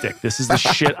cryptic. This is the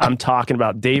shit I'm talking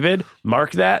about. David,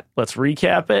 mark that. Let's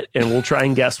recap it, and we'll try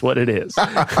and guess what it is. All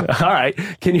right.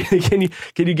 Can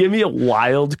you give me a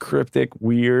wild, cryptic,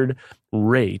 weird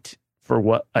rate for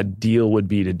what a deal would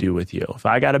be to do with you? If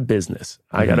I got a business,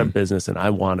 and I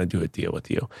want to do a deal with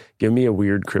you, give me a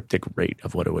weird, cryptic rate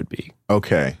of what it would be.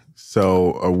 Okay.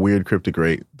 So a weird, cryptic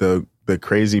rate. The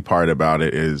crazy part about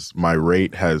it is my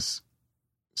rate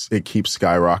it keeps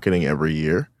skyrocketing every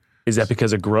year. Is that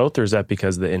because of growth or is that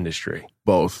because of the industry?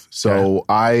 Both. So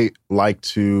I like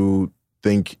to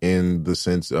think in the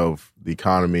sense of the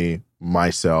economy,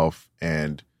 myself,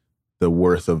 and the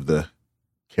worth of the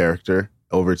character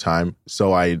over time.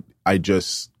 So I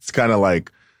just, it's kind of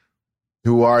like,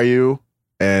 who are you?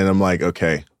 And I'm like,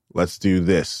 okay, let's do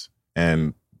this.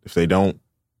 And if they don't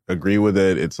agree with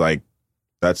it, it's like,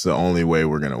 that's the only way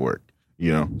we're going to work,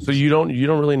 So you don't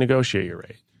really negotiate your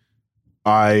rate.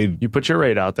 You put your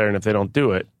rate out there, and if they don't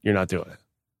do it, you're not doing it.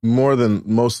 More than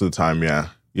most of the time, yeah.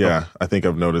 Yeah, okay. I think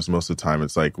I've noticed most of the time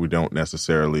it's like we don't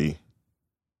necessarily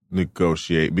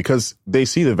negotiate because they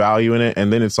see the value in it,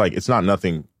 and then it's like it's not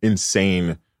nothing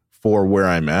insane for where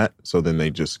I'm at. So then they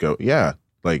just go, yeah,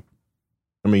 like,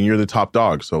 I mean, you're the top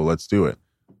dog, so let's do it.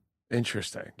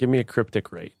 Interesting. Give me a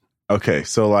cryptic rate. Okay,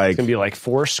 so like... It's going to be like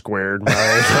 4 squared,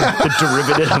 the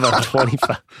derivative of a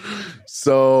 25.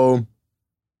 So...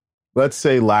 let's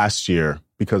say last year,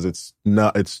 because it's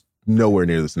nowhere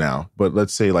near this now, but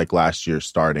let's say like last year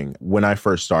starting, when I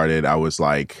first started, I was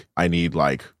like, I need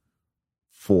like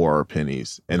 4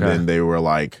 pennies. And then they were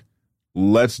like,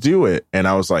 let's do it. And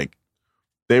I was like,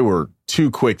 they were too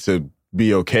quick to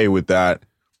be okay with that.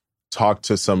 Talked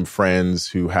to some friends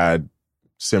who had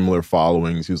similar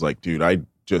followings. Who's like, dude, I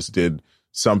just did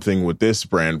something with this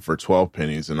brand for 12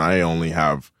 pennies and I only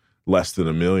have less than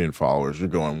 1 million followers. You're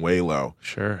going way low.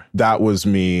 Sure. That was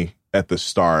me at the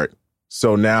start.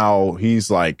 So now he's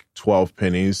like 12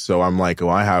 pennies. So I'm like, oh,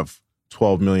 I have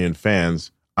 12 million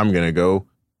fans. I'm going to go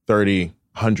 30,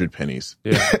 100 pennies.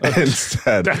 Yeah.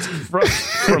 Instead. That's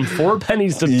from 4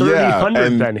 pennies to 30,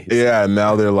 100 pennies. Yeah. And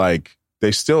now they're like,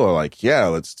 they still are like, yeah,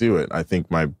 let's do it. I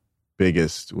think my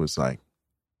biggest was like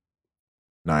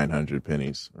 900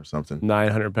 pennies or something.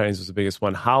 900 pennies was the biggest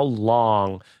one. How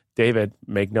long... David,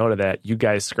 make note of that. You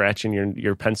guys scratching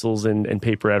your pencils and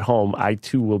paper at home. I,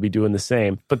 too, will be doing the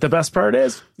same. But the best part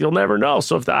is, you'll never know.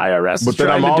 So if the IRS is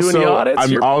trying to do any audits,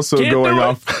 I'm also going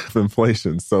off of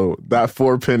inflation. So that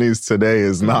 4 pennies today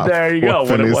is not. There you go.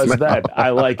 What it was then. I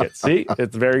like it. See?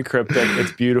 It's very cryptic.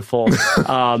 It's beautiful.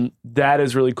 That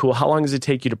is really cool. How long does it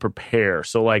take you to prepare?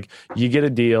 So, like, you get a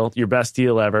deal, your best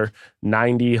deal ever,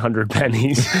 90, 100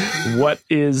 pennies. What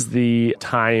is the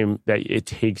time that it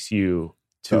takes you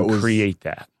to create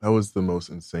that? That was the most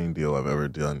insane deal I've ever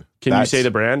done. Can you say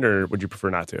the brand or would you prefer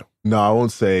not to? No, I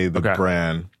won't say the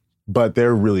brand, but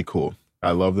they're really cool.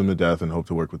 I love them to death and hope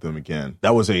to work with them again.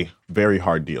 That was a very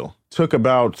hard deal. Took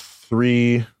about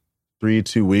 2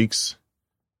 weeks.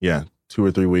 Yeah, 2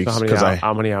 or 3 weeks. So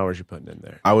how many hours you putting in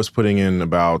there? I was putting in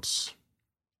about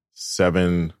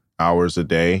 7 hours a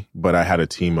day, but I had a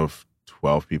team of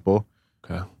 12 people.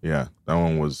 Okay. Yeah, that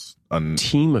one was a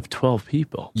team of 12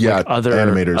 people. Yeah, like other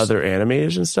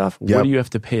animators and stuff. Yep. What do you have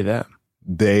to pay them?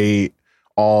 They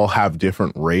all have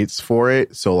different rates for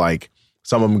it. So like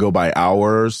some of them go by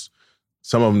hours.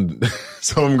 Some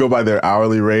of them go by their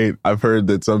hourly rate. I've heard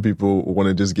that some people want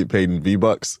to just get paid in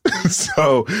V-Bucks.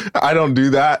 So I don't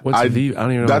do that. What's V? I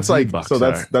don't even know that's what like V-Bucks so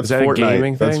that's is that Fortnite. A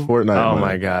gaming thing? That's Fortnite. Oh money.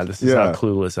 My god, this is how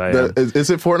clueless I am.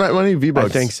 Is it Fortnite money? V-Bucks. I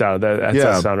think so. That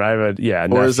does sound right. I have a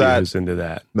nephew who's into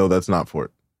that. No, that's not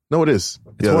Fort. No, it is.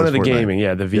 It's one of the Fortnite. Gaming.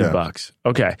 Yeah, the V-Bucks.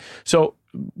 Okay, so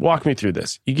walk me through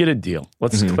this. You get a deal.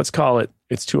 Let's call it,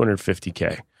 it's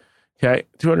 $250K. Okay,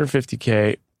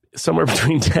 $250K, somewhere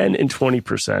between 10 and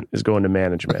 20% is going to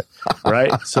management,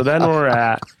 right? So then we're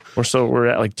at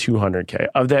like $200K.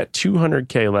 Of that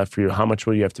 $200K left for you, how much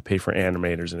will you have to pay for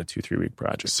animators in a 2-3 week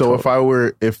project? So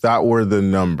if that were the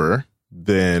number,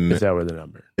 then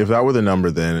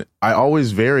I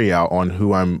always vary out on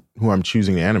who I'm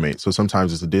choosing to animate. So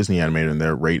sometimes it's a Disney animator and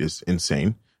their rate is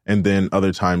insane. And then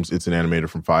other times it's an animator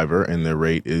from Fiverr and their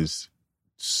rate is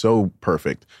so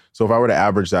perfect. So if I were to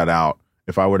average that out,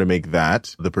 if I were to make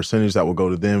that, the percentage that would go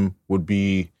to them would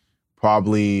be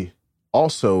probably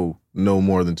also no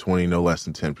more than 20, no less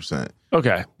than 10%.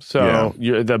 Okay. So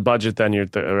the budget then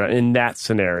in that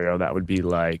scenario, that would be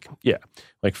like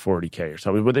 40K or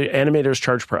something. Would the animators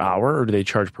charge per hour or do they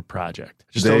charge per project?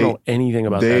 I just don't know anything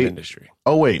about that industry.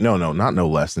 Oh, wait. No, not no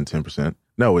less than 10%.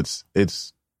 No, it's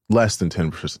less than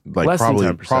 10%, like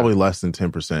probably less than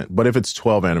 10%. But if it's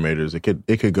 12 animators,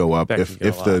 it could go up if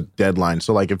the deadline.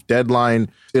 So like if deadline,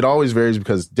 it always varies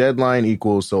because deadline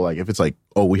equals. So like if it's like,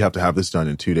 oh, we have to have this done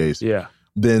in 2 days. Yeah.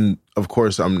 Then of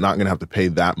course I'm not going to have to pay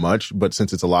that much. But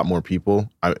since it's a lot more people,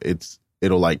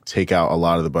 it'll like take out a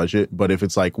lot of the budget. But if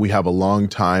it's like we have a long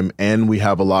time and we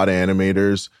have a lot of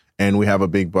animators and we have a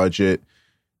big budget,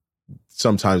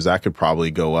 sometimes that could probably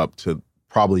go up to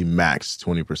probably max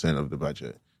 20% of the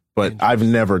budget. But I've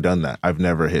never done that. I've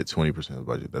never hit 20% of the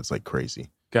budget. That's like crazy.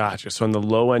 Gotcha. So on the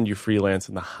low end, you freelance.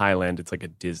 In the high end, it's like a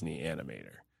Disney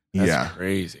animator. That's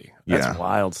crazy. That's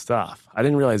wild stuff. I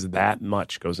didn't realize that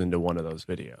much goes into one of those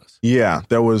videos. Yeah,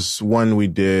 there was one we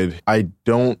did. I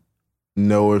don't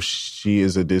know if she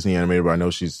is a Disney animator, but I know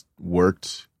she's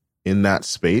worked in that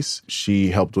space. She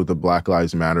helped with the Black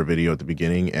Lives Matter video at the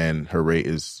beginning, and her rate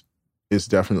is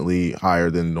definitely higher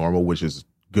than normal, which is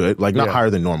good. Like not higher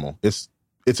than normal.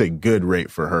 It's a good rate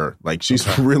for her. Like she's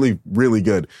really, really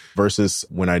good versus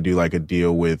when I do like a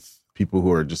deal with people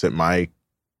who are just at my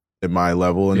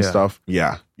level and stuff.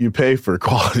 Yeah. You pay for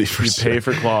quality pay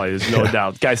for quality. There's no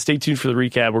doubt. Guys, stay tuned for the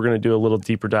recap. We're going to do a little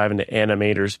deeper dive into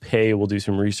animators pay. We'll do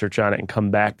some research on it and come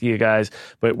back to you guys.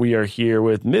 But we are here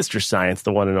with Mr. Science,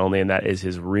 the one and only, and that is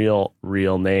his real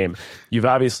name. You've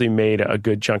obviously made a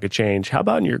good chunk of change. How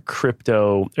about in your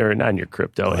crypto, or not in your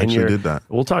crypto? I actually did that.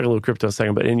 We'll talk a little crypto in a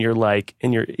second, but in your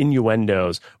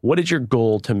innuendos, what is your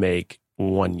goal to make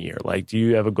 1 year? Like, do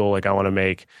you have a goal like I want to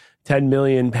make 10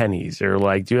 million pennies, or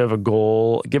like, do you have a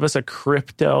goal? Give us a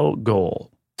crypto goal.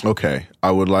 Okay.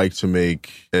 I would like to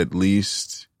make at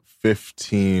least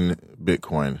 15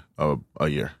 Bitcoin a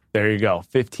year. There you go.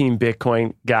 15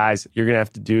 Bitcoin. Guys, you're going to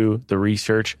have to do the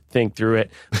research, think through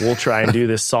it. We'll try and do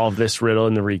this, solve this riddle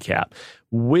in the recap.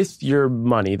 With your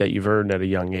money that you've earned at a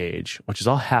young age, which has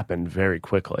all happened very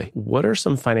quickly, what are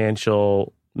some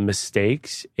financial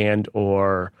mistakes and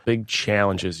or big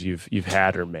challenges you've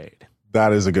had or made?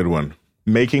 That is a good one.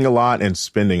 Making a lot and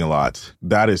spending a lot.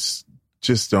 That is,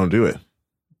 just don't do it.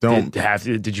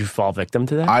 Did you fall victim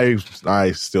to that?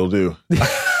 I still do.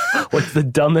 What's the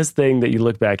dumbest thing that you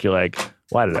look back, you're like,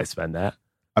 why did I spend that?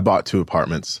 I bought 2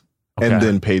 apartments and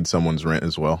then paid someone's rent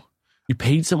as well. You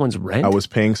paid someone's rent? I was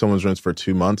paying someone's rent for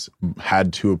 2 months,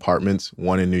 had 2 apartments,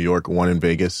 one in New York, one in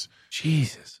Vegas.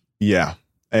 Jesus. Yeah.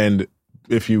 And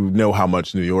if you know how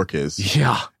much New York is.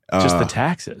 Yeah. Just the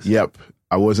taxes. Yep.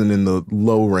 I wasn't in the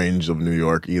low range of New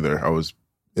York either. I was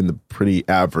in the pretty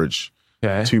average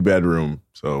 2-bedroom.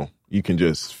 So you can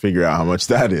just figure out how much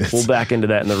that is. We'll back into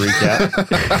that in the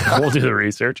recap. We'll do the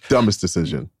research. Dumbest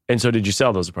decision. And so did you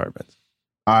sell those apartments?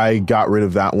 I got rid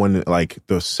of that one like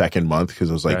the second month because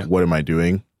I was like, what am I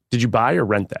doing? Did you buy or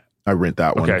rent that? I rent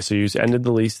that one. Okay, so you ended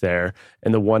the lease there.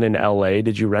 And the one in LA,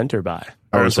 did you rent or buy?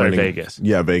 I was renting Vegas.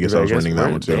 Yeah, Vegas. I was renting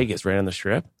that one too. Vegas, right on the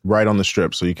strip? Right on the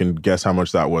strip. So you can guess how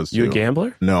much that was. You a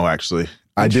gambler? No, actually.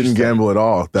 I didn't gamble at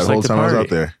all that whole time I was out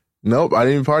there. Nope, I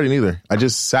didn't even party neither. I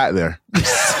just sat there.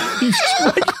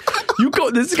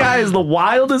 This guy is the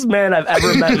wildest man I've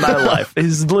ever met in my life.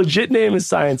 His legit name is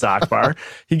Science Akbar.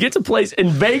 He gets a place in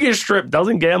Vegas Strip,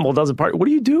 doesn't gamble, doesn't party. What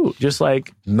do you do? Just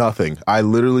like... Nothing. I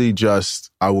literally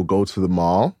I will go to the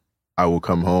mall. I will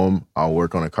come home. I'll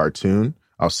work on a cartoon.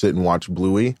 I'll sit and watch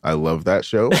Bluey. I love that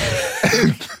show.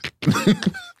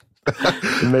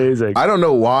 Amazing. I don't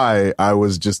know why I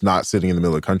was just not sitting in the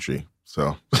middle of the country.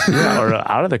 So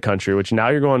or out of the country, which now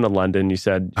you're going to London. You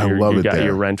said you got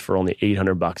your rent for only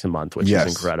 $800 a month, which is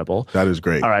incredible. That is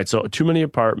great. All right. So too many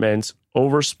apartments,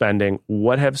 overspending.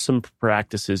 What have some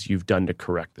practices you've done to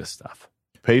correct this stuff?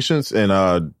 Patience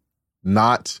and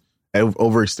not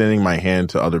overextending my hand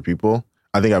to other people.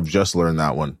 I think I've just learned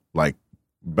that one like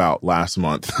about last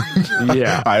month.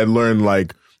 Yeah. I had learned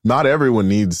like not everyone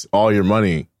needs all your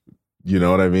money. You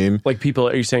know what I mean? Like people,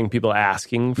 are you saying people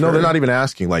asking for? No, they're not even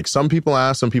asking. Like some people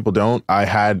ask, some people don't. I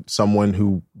had someone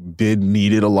who did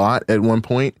need it a lot at one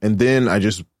point, and then I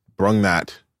just brung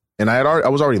that. And I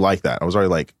was already like that. I was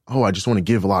already like, oh, I just want to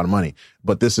give a lot of money.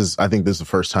 But I think this is the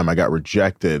first time I got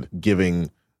rejected giving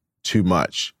too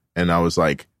much. And I was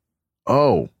like,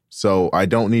 oh, so I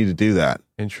don't need to do that.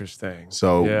 Interesting.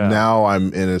 So now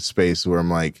I'm in a space where I'm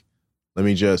like, let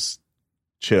me just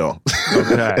chill.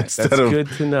 Okay, that's good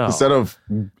to know. Instead of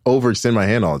overextend my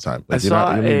hand all the time. Like, I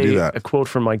saw a quote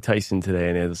from Mike Tyson today,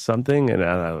 and it was something, and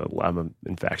I'm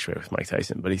infatuated with Mike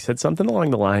Tyson, but he said something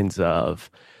along the lines of,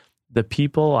 the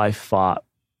people I fought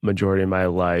majority of my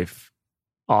life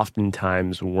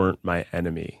oftentimes weren't my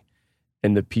enemy,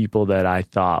 and the people that I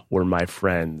thought were my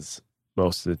friends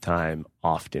most of the time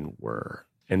often were.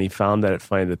 And he found that it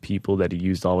funny, the people that he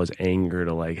used all his anger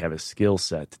to like have a skill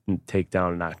set to take down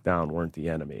and knock down weren't the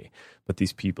enemy. But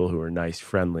these people who were nice,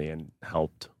 friendly, and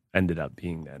helped ended up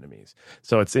being the enemies.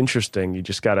 So it's interesting. You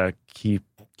just got to keep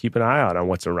an eye out on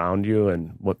what's around you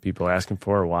and what people are asking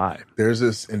for or why. There's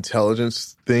this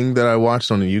intelligence thing that I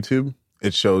watched on YouTube.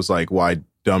 It shows like why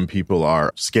dumb people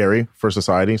are scary for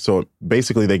society. So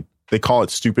basically they call it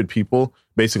stupid people.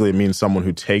 Basically, it means someone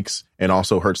who takes and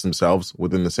also hurts themselves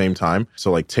within the same time.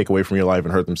 So like take away from your life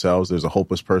and hurt themselves. There's a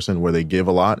hopeless person where they give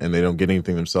a lot and they don't get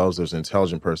anything themselves. There's an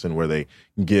intelligent person where they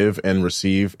give and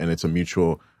receive and it's a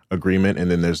mutual agreement. And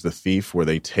then there's the thief where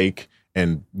they take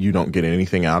and you don't get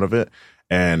anything out of it.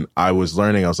 And I was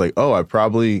learning, I was like, oh, I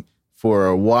probably for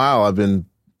a while I've been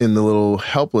in the little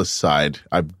helpless side.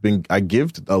 I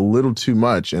give a little too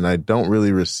much and I don't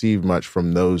really receive much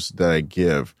from those that I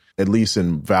give, at least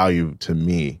in value to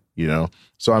me, you know?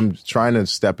 So I'm trying to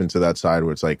step into that side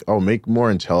where it's like, oh, make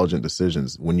more intelligent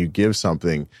decisions. When you give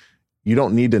something, you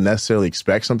don't need to necessarily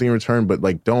expect something in return, but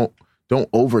like don't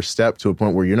overstep to a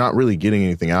point where you're not really getting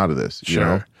anything out of this, you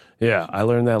know? Yeah, I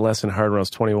learned that lesson hard when I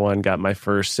was 21, got my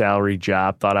first salary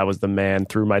job, thought I was the man,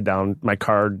 threw my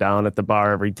card down at the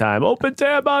bar every time, open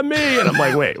tab on me. And I'm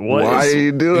like, wait, what? Why are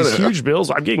you doing these it? Huge bills?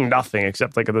 I'm getting nothing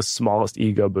except like the smallest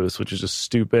ego boost, which is just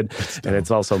stupid. And it's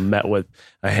also met with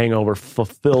a hangover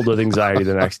fulfilled with anxiety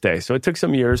the next day. So it took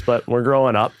some years, but we're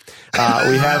growing up.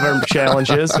 We have our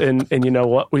challenges, and you know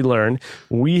what we learned?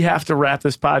 We have to wrap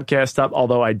this podcast up,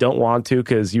 although I don't want to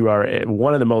because you are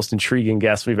one of the most intriguing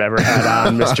guests we've ever had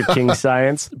on, Mr. King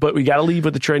Science. But we got to leave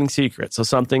with the trading secret. So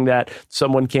something that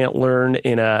someone can't learn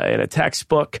in a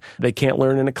textbook, they can't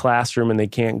learn in a classroom, and they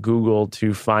can't Google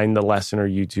to find the lesson or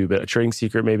YouTube. A trading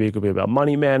secret, maybe it could be about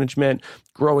money management,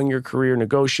 growing your career,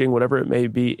 negotiating, whatever it may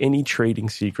be. Any trading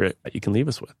secret that you can leave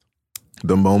us with.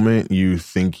 The moment you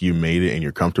think you made it and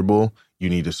you're comfortable, you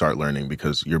need to start learning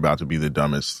because you're about to be the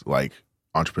dumbest like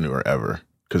entrepreneur ever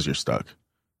because you're stuck.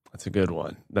 That's a good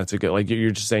one. That's a good, like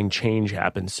you're just saying change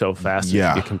happens so fast.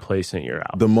 Yeah. If you get complacent, you're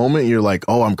out. The moment you're like,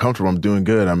 oh, I'm comfortable, I'm doing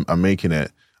good, I'm making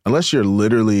it. Unless you're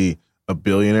literally a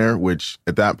billionaire, which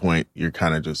at that point, you're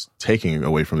kind of just taking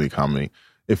away from the economy.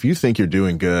 If you think you're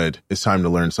doing good, it's time to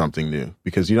learn something new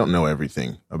because you don't know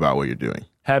everything about what you're doing.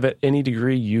 Have at any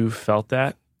degree you felt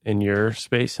that in your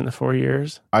space in the 4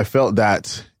 years? I felt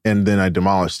that and then I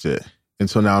demolished it. And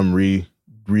so now I'm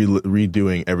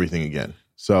redoing everything again.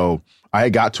 So I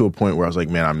got to a point where I was like,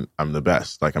 man, I'm the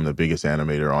best. Like I'm the biggest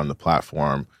animator on the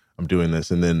platform. I'm doing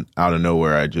this. And then out of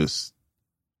nowhere,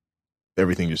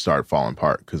 everything just started falling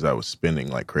apart because I was spending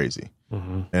like crazy.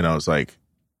 Mm-hmm. And I was like,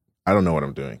 I don't know what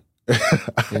I'm doing.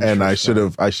 And I should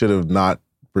have not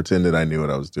pretended I knew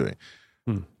what I was doing.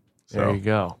 So. There you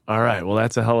go. All right. Well,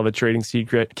 that's a hell of a trading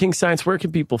secret. King Science, where can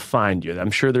people find you?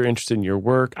 I'm sure they're interested in your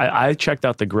work. I checked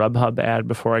out the Grubhub ad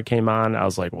before I came on. I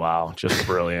was like, wow, just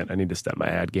brilliant. I need to step my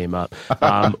ad game up.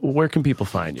 Where can people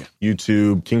find you?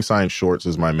 YouTube. King Science Shorts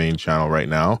is my main channel right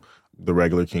now. The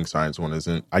regular King Science one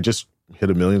isn't. I just hit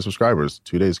 1 million subscribers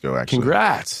 2 days ago, actually.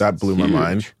 Congrats. That blew my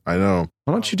mind. I know.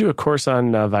 Why don't you do a course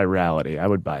on virality? I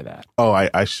would buy that. Oh,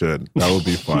 I should. That would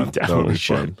be fun. That would be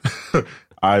fun.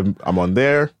 I'm on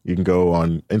there. You can go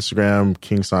on Instagram,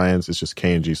 King Science. It's just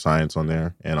KNG Science on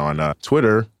there. And on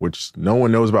Twitter, which no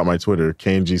one knows about my Twitter,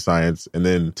 KNG Science. And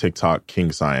then TikTok,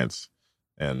 King Science.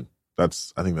 And I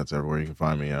think that's everywhere you can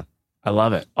find me, yeah. I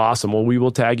love it. Awesome. Well, we will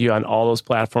tag you on all those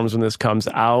platforms when this comes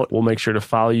out. We'll make sure to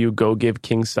follow you. Go give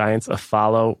King Science a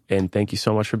follow. And thank you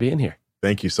so much for being here.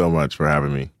 Thank you so much for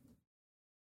having me.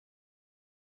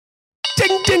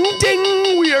 Ding, ding,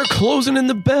 ding. We are closing in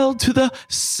the bell to the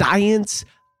Science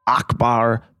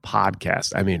Akbar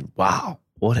podcast. I mean, wow,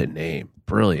 what a name.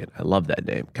 Brilliant. I love that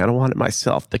name. Kind of want it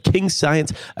myself. The King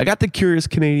Science. I got the Curious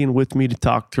Canadian with me to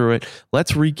talk through it.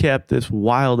 Let's recap this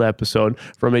wild episode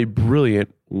from a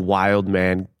brilliant, wild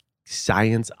man,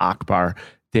 Science Akbar.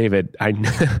 David,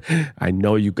 I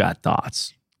know you got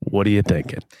thoughts. What are you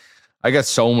thinking? I got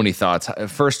so many thoughts.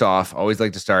 First off, I always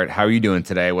like to start, how are you doing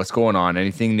today? What's going on?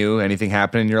 Anything new? Anything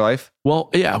happening in your life?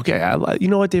 Well, yeah, okay. You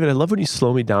know what, David? I love when you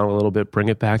slow me down a little bit, bring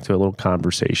it back to a little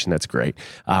conversation. That's great.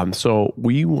 So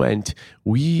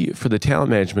for the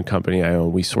talent management company I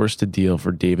own, we sourced a deal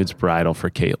for David's bridal for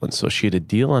Caitlin. So she had a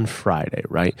deal on Friday,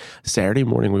 right? Saturday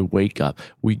morning, we wake up,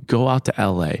 we go out to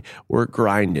LA, we're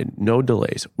grinding, no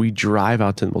delays. We drive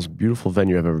out to the most beautiful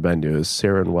venue I've ever been to. It was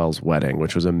Sarah and Wells' wedding,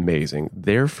 which was amazing.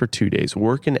 There for 2 days,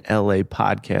 work in LA,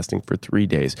 podcasting for 3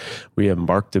 days. We have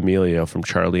Mark D'Amelio from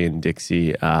Charlie and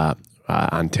Dixie,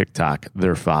 on TikTok,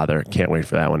 their father. Can't wait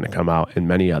for that one to come out, and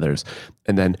many others.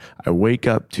 And then I wake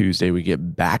up Tuesday, we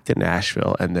get back to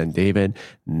Nashville, and then David,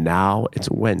 now it's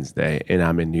Wednesday, and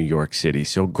I'm in New York City.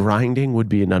 So grinding would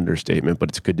be an understatement, but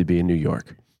it's good to be in New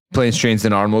York. Planes, trains,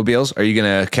 and automobiles. Are you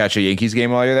going to catch a Yankees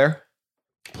game while you're there?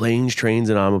 Planes, trains,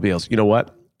 and automobiles. You know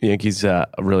what? The Yankees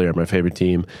really are my favorite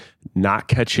team. Not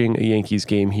catching a Yankees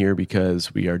game here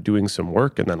because we are doing some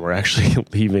work and then we're actually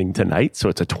leaving tonight. So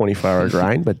it's a 24-hour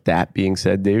grind. But that being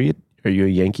said, David, are you a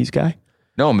Yankees guy?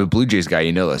 No, I'm a Blue Jays guy.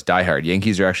 You know this. Diehard.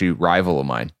 Yankees are actually rival of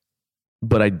mine.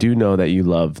 But I do know that you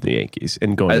love the Yankees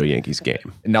and going to a Yankees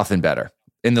game. Nothing better.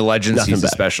 In the Legends season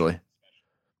especially.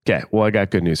 Okay, well, I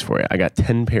got good news for you. I got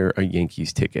 10 pair of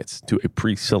Yankees tickets to a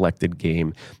pre-selected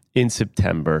game in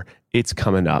September. It's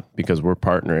coming up because we're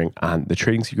partnering on the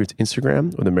Trading Secrets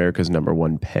Instagram with America's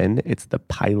 #1 pen. It's the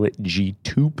Pilot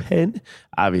G2 pen.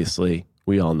 Obviously,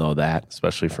 we all know that,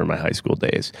 especially from my high school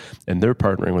days. And they're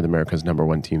partnering with America's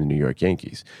 #1 team, the New York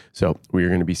Yankees. So we are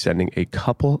going to be sending a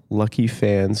couple lucky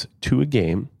fans to a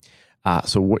game.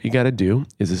 So what you got to do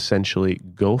is essentially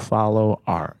go follow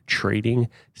our Trading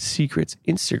Secrets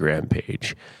Instagram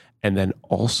page and then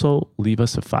also leave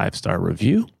us a 5-star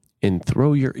review and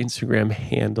throw your Instagram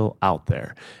handle out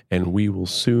there. And we will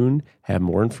soon have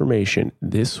more information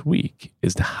this week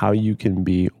as to how you can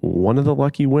be one of the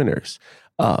lucky winners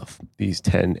of these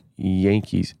 10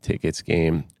 Yankees tickets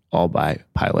game, all by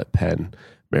Pilot Pen.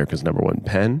 America's #1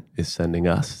 pen is sending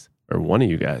us, or one of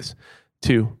you guys,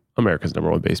 to America's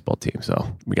 #1 baseball team.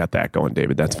 So we got that going,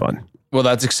 David. That's fun. Well,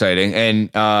 that's exciting.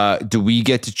 And do we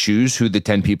get to choose who the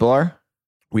 10 people are?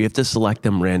 We have to select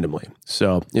them randomly.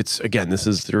 So it's, again, this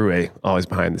is through always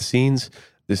behind the scenes.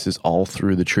 This is all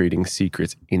through the Trading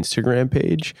Secrets Instagram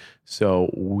page. So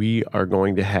we are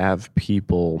going to have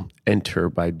people enter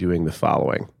by doing the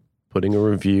following: putting a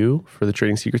review for the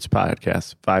Trading Secrets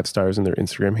podcast, 5 stars in their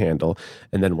Instagram handle.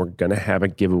 And then we're going to have a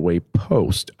giveaway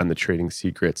post on the Trading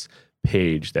Secrets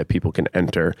page that people can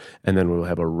enter. And then we'll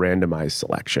have a randomized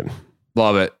selection.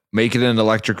 Love it. Make it an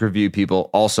electric review, people.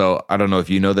 Also, I don't know if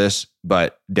you know this,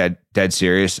 but dead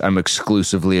serious, I'm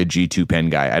exclusively a G2 pen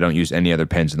guy. I don't use any other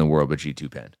pens in the world but G2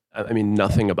 pen. I mean,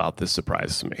 nothing about this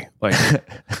surprises me. Like,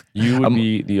 you would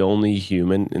be the only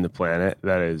human in the planet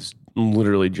that is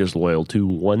literally just loyal to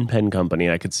one pen company.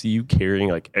 I could see you carrying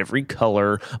like every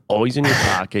color, always in your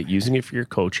pocket, using it for your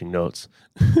coaching notes.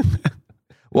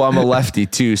 Well, I'm a lefty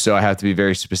too, so I have to be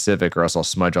very specific or else I'll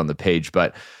smudge on the page.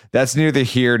 But that's neither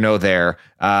here nor there.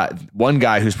 One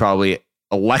guy who's probably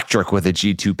electric with a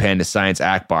G2 pen is Science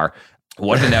Akbar.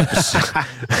 What an episode.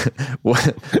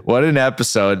 what an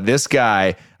episode. This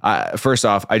guy, first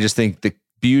off, I just think the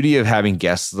beauty of having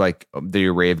guests like the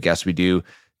array of guests we do,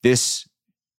 this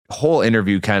whole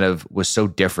interview kind of was so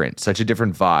different, such a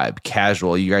different vibe,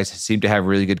 casual. You guys seem to have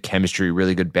really good chemistry,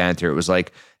 really good banter. It was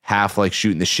like half like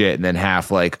shooting the shit and then half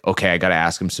like, okay, I got to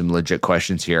ask him some legit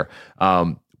questions here.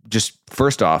 Just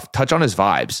first off, touch on his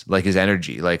vibes, like his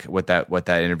energy, like what that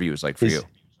interview was like for you.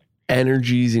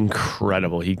 Energy's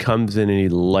incredible. He comes in and he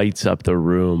lights up the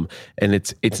room, and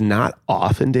it's not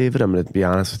often, David, I'm going to be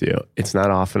honest with you. It's not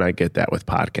often I get that with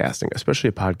podcasting, especially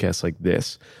a podcast like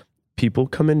this. People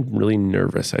come in really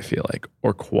nervous, I feel like,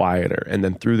 or quieter. And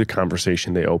then through the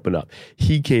conversation, they open up.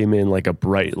 He came in like a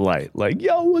bright light, like,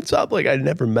 yo, what's up? Like, I'd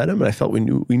never met him. And I felt we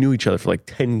knew each other for like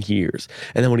 10 years.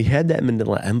 And then when he had that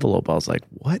manila envelope, I was like,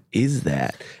 what is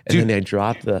that? And then I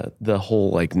dropped the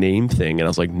whole like name thing. And I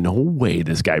was like, no way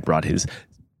this guy brought his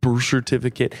birth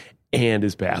certificate and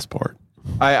his passport.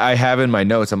 I have in my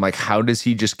notes, I'm like, how does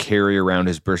he just carry around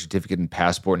his birth certificate and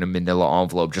passport in a manila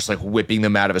envelope, just like whipping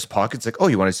them out of his pockets? Like, oh,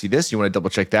 you want to see this? You want to double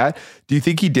check that? Do you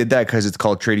think he did that because it's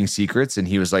called Trading Secrets? And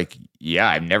he was like, yeah,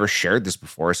 I've never shared this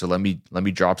before. So let me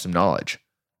drop some knowledge.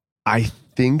 I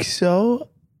think so.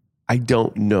 I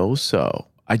don't know. So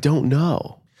I don't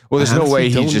know. Well, there's no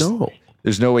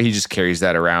way he just carries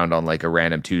that around on like a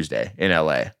random Tuesday in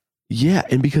LA. Yeah,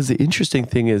 and because the interesting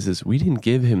thing is we didn't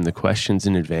give him the questions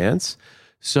in advance.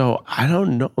 So I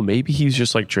don't know. Maybe he's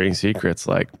just like Trading Secrets.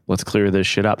 Like, let's clear this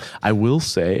shit up. I will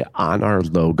say on our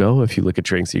logo, if you look at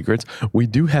Trading Secrets, we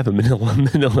do have a manila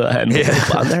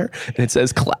envelope on there, and it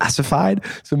says classified.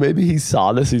 So maybe he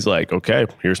saw this. He's like, okay,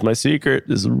 here's my secret.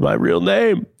 This is my real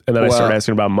name. And then I started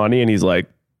asking about money, and he's like,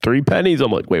 3 pennies.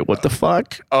 I'm like, wait, what the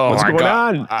fuck? Oh, what's going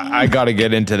on? I got to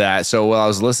get into that. So while I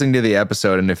was listening to the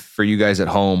episode, and if for you guys at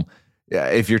home,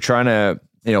 if you're trying to,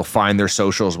 find their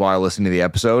socials while listening to the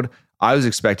episode, I was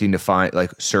expecting to find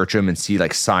search them and see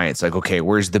science. Like, okay,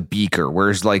 where's the beaker?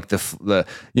 Where's where's the,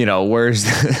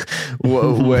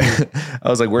 I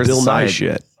was like, where's Bill the Nye science?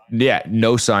 shit? Yeah,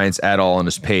 no science at all on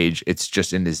his page. It's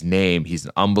just in his name. He's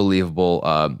an unbelievable,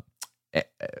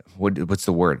 what's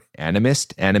the word?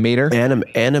 Animator? Animator,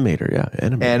 yeah.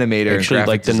 Animator. Actually,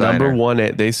 like the designer. number one,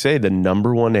 they say the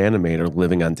number one animator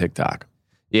living on TikTok.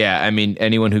 Yeah, I mean,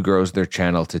 anyone who grows their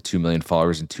channel to 2 million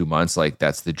followers in 2 months,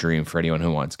 that's the dream for anyone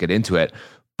who wants to get into it.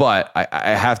 But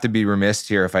I have to be remiss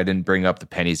here if I didn't bring up the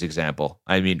pennies example.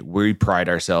 I mean, we pride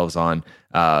ourselves on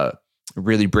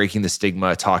really breaking the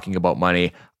stigma, talking about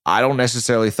money. I don't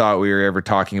necessarily thought we were ever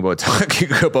talking about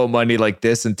money like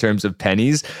this in terms of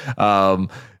pennies. In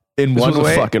one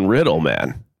way, a fucking riddle,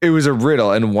 man. It was a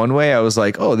riddle. In one way, I was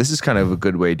like, oh, this is kind of a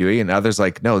good way of doing it. And others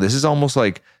like, no, this is almost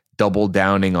like double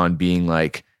downing on being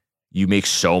like, you make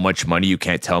so much money, you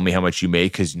can't tell me how much you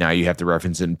make because now you have to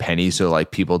reference it in pennies so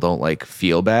people don't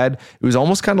feel bad. It was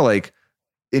almost kind of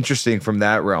interesting from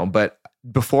that realm. But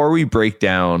before we break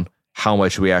down how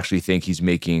much we actually think he's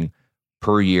making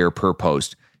per year per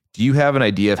post, do you have an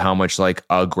idea of how much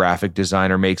a graphic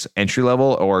designer makes entry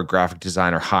level or a graphic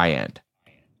designer high end?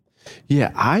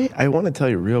 Yeah, I want to tell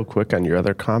you real quick on your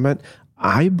other comment.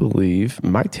 I believe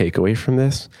my takeaway from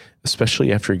this,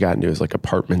 especially after he got into his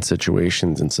apartment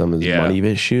situations and some of his money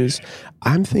issues,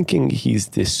 I'm thinking he's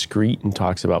discreet and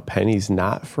talks about pennies,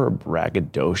 not for a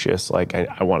braggadocious,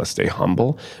 I want to stay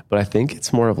humble, but I think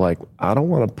it's more of I don't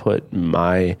want to put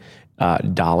my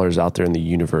dollars out there in the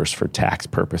universe for tax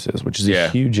purposes, which is a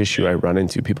huge issue I run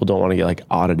into. People don't want to get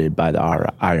audited by the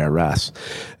IRS.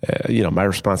 My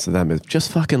response to them is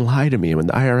just fucking lie to me. When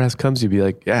the IRS comes, you'd be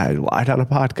like, yeah, I lied on a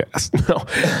podcast. No,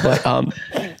 but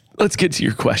let's get to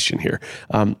your question here.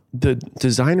 The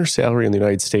designer salary in the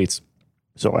United States.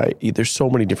 So there's so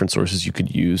many different sources you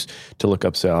could use to look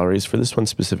up salaries. For this one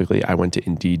specifically, I went to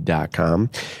Indeed.com.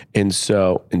 And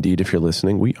so Indeed, if you're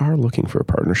listening, we are looking for a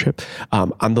partnership.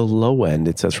 On the low end,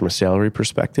 it says from a salary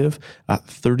perspective,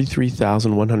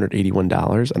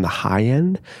 $33,181. On the high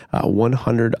end,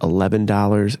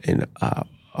 $111 and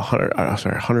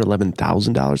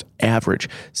 $111,000, average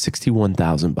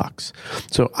 $61,000.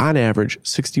 So on average,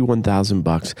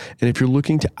 $61,000. And if you're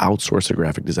looking to outsource a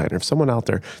graphic designer, if someone out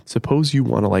there, suppose you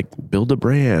want to build a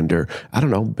brand or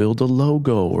build a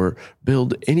logo or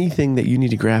build anything that you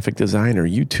need a graphic designer,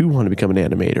 you too want to become an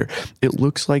animator. It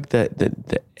looks like that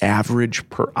the average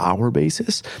per hour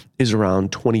basis is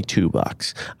around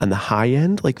 $22. On the high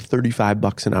end,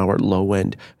 $35 an hour, low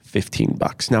end,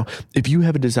 $15. Now, if you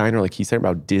have a designer like he's saying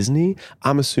about Disney,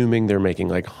 I'm assuming they're making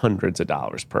hundreds of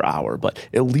dollars per hour, but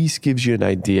at least gives you an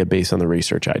idea based on the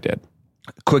research I did.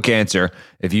 Quick answer.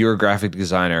 If you're a graphic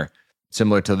designer,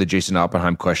 similar to the Jason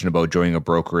Oppenheim question about joining a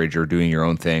brokerage or doing your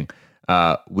own thing,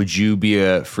 would you be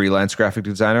a freelance graphic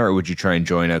designer or would you try and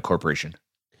join a corporation?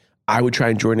 I would try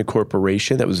and join a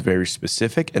corporation that was very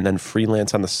specific and then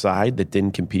freelance on the side that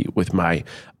didn't compete with my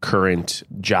current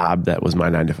job that was my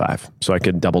 9-to-5. So I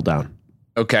could double down.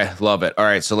 Okay, love it. All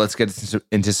right, so let's get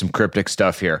into some cryptic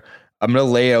stuff here. I'm going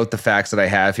to lay out the facts that I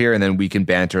have here, and then we can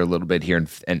banter a little bit here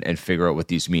and figure out what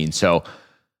these mean. So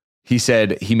he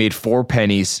said he made 4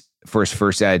 pennies for his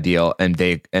first ad deal, and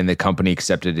the company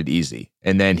accepted it easy.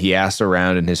 And then he asked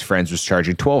around, and his friends was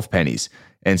charging 12 pennies.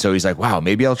 And so he's like, wow,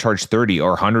 maybe I'll charge 30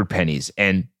 or 100 pennies.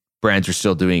 And brands are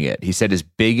still doing it. He said his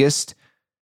biggest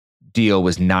deal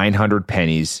was 900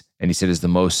 pennies. And he said is the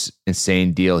most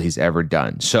insane deal he's ever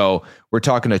done. So we're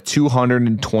talking a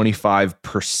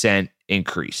 225%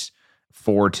 increase,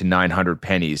 4 to 900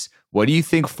 pennies. What do you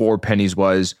think 4 pennies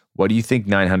was? What do you think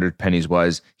 900 pennies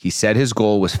was? He said his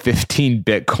goal was 15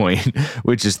 Bitcoin,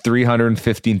 which is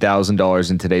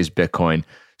 $315,000 in today's Bitcoin.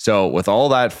 So with all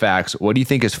that facts, what do you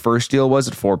think his first deal was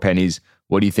at 4 pennies?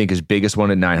 What do you think his biggest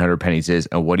one at 900 pennies is?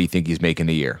 And what do you think he's making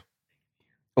a year?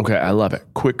 Okay, I love it.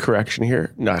 Quick correction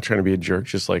here. Not trying to be a jerk,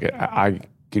 just I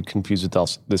get confused with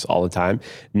this all the time.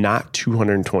 Not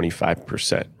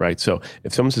 225%, right? So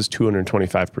if someone says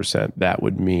 225%, that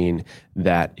would mean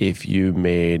that if you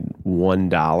made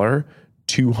 $1,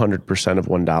 200% of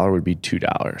 $1 would be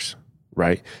 $2.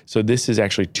 Right? So this is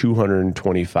actually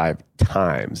 225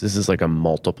 times. This is like a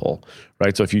multiple,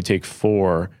 right? So if you take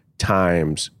 4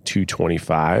 times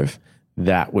 225,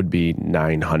 that would be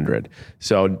 900.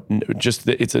 So just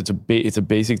it's a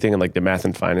basic thing in like the math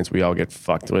and finance we all get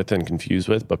fucked with and confused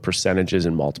with, but percentages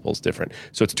and multiples different.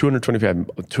 So it's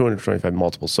 225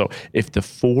 multiples. So if the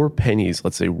 4 pennies,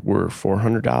 let's say, were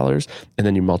 $400, and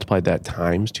then you multiplied that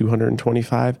times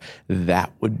 225,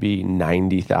 that would be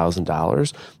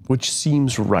 $90,000, which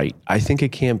seems right. I think a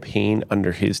campaign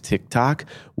under his TikTok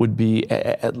would be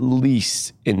at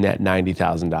least in that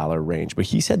 $90,000 range. But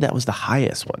he said that was the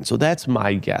highest one. So that's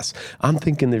my guess. I'm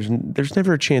thinking there's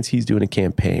never a chance he's doing a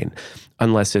campaign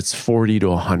unless it's 40 to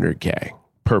 100K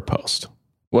per post.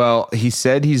 Well, he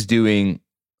said he's doing,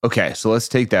 okay, so let's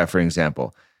take that for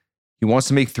example. He wants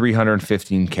to make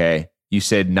 315K. You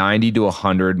said 90 to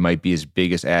 100 might be his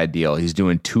biggest ad deal. He's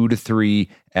doing 2 to 3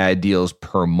 ad deals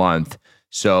per month.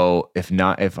 So if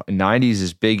 90 is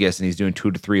his biggest and he's doing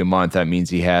 2 to 3 a month, that means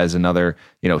he has another,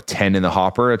 10 in the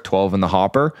hopper, 12 in the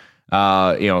hopper.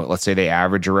 Let's say they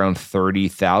average around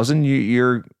 30,000.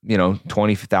 You're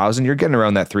 20,000. You're getting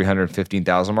around that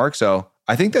 315,000 mark. So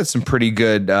I think that's some pretty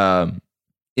good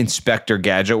Inspector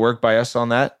Gadget work by us on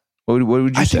that. What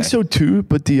would you say? I think so too.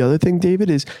 But the other thing, David,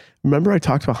 is remember I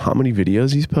talked about how many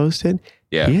videos he's posted?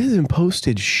 Yeah. He hasn't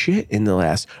posted shit in the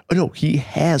last, no, he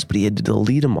has, but he had to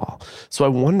delete them all. So I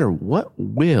wonder what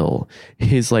will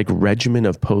his like regimen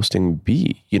of posting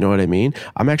be? You know what I mean?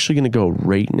 I'm actually going to go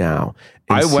right now.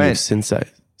 And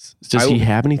does he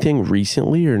have anything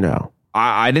recently or no?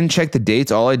 I didn't check the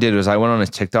dates. All I did was I went on his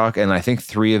TikTok and I think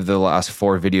 3 of the last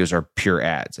 4 videos are pure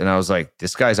ads. And I was like,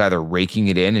 this guy's either raking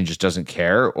it in and just doesn't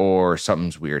care or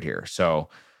something's weird here. So,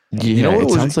 yeah, it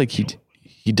sounds like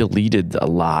he deleted a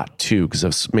lot too because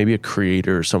of maybe a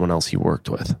creator or someone else he worked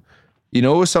with. It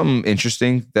was something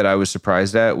interesting that I was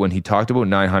surprised at when he talked about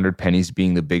 900 pennies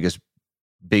being the biggest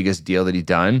deal that he'd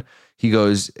done. He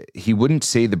goes, he wouldn't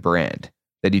say the brand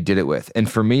that he did it with.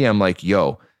 And for me, I'm like,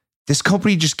 yo, this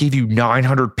company just gave you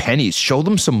 900 pennies. Show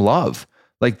them some love.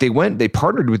 Like they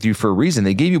partnered with you for a reason.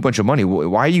 They gave you a bunch of money.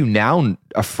 Why are you now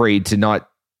afraid to not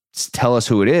tell us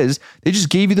who it is? They just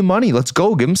gave you the money. Let's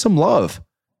go. Give them some love.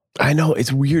 I know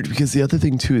it's weird because the other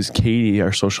thing too is Katie,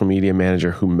 our social media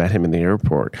manager who met him in the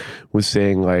airport, was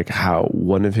saying like how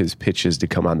one of his pitches to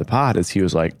come on the pod is he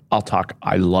was like,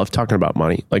 I love talking about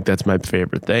money. Like that's my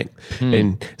favorite thing.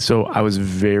 And so I was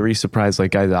very surprised,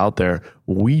 like guys out there,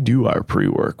 we do our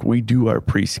pre-work, we do our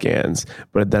pre-scans,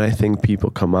 but then I think people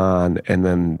come on and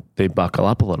then they buckle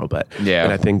up a little bit. Yeah.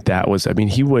 And I think that was,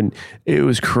 it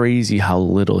was crazy how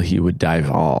little he would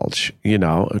divulge,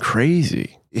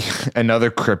 crazy.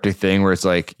 Another cryptic thing where it's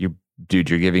like, you're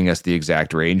giving us the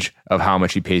exact range of how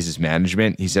much he pays his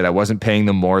management. He said, I wasn't paying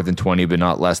them more than 20, but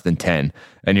not less than 10.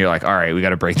 And you're like, all right, we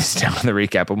got to break this down in the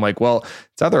recap. I'm like, well,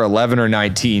 it's either 11 or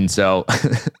 19. So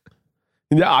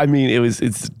yeah,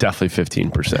 it's definitely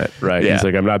 15%, right? Yeah. He's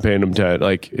like, I'm not paying them to,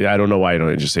 like, I don't know why you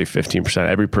don't just say 15%.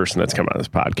 Every person that's come on this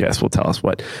podcast will tell us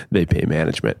what they pay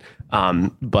management.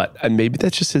 But maybe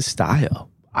that's just his style.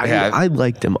 I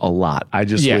liked him a lot. I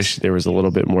just wish there was a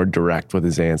little bit more direct with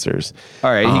his answers.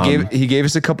 All right, he gave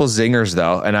us a couple zingers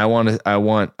though, and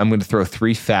I'm going to throw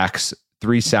 3 facts,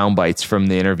 3 sound bites from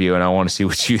the interview, and I want to see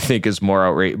what you think is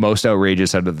most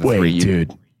outrageous out of the 3.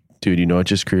 Dude, you know what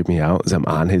just creeped me out is I'm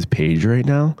on his page right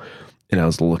now, and I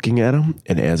was looking at him,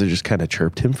 and as I just kind of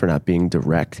chirped him for not being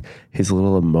direct, his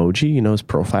little emoji, his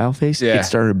profile face, it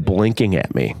started blinking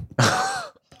at me.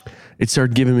 It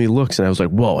started giving me looks and I was like,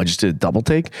 whoa, I just did a double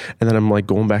take. And then I'm like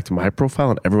going back to my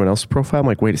profile and everyone else's profile. I'm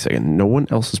like, wait a second, no one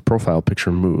else's profile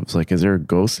picture moves. Like, is there a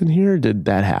ghost in here? Did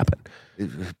that happen?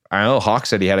 I know Hawk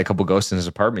said he had a couple ghosts in his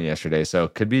apartment yesterday. So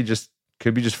could be just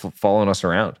following us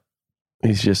around.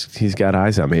 He's got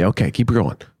eyes on me. Okay, keep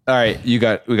going. All right. We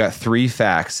got 3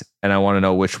 facts and I want to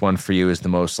know which one for you is the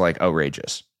most like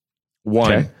outrageous.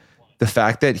 One, the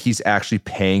fact that he's actually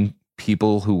paying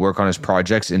people who work on his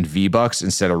projects in V-Bucks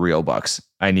instead of real bucks.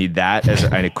 I need that as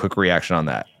a quick reaction on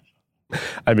that.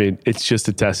 It's just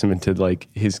a testament to like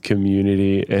his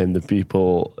community and the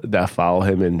people that follow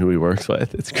him and who he works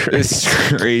with. It's crazy.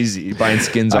 It's crazy. Buying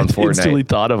skins on Fortnite. I instantly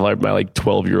thought of like my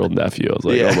 12-year-old nephew. I was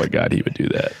like, oh my God, he would do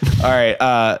that. All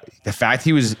right. The fact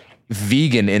he was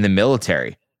vegan in the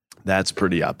military. That's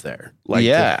pretty up there. Like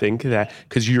to think that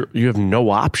because you have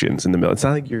no options in the middle. It's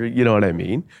not like you know what I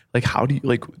mean? Like how do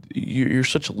you you're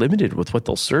such limited with what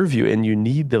they'll serve you and you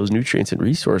need those nutrients and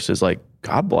resources. Like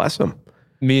God bless them.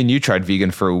 Me and you tried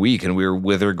vegan for a week and we were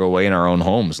wither go away in our own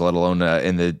homes, let alone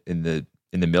in the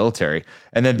the military.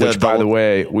 And then, which, by the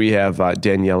way, we have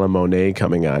Daniela Monet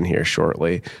coming on here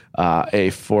shortly,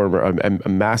 a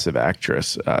massive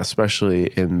actress, especially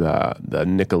in the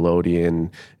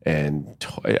Nickelodeon and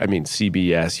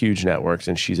CBS, huge networks,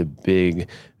 and she's a big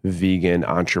vegan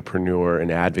entrepreneur and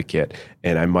advocate.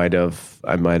 And I might have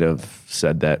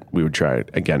said that we would try it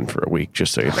again for a week,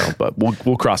 just so you know. But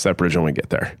we'll cross that bridge when we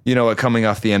get there. You know what? Coming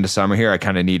off the end of summer here, I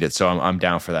kind of need it, so I'm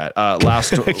down for that.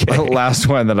 Last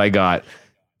one that I got.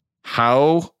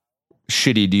 How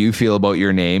shitty do you feel about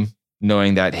your name,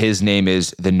 knowing that his name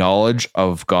is the knowledge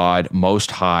of God Most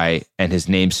High, and his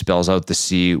name spells out the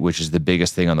sea, which is the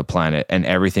biggest thing on the planet, and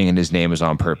everything in his name is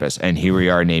on purpose? And here we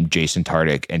are, named Jason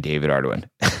Tardik and David Arduin.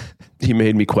 He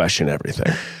made me question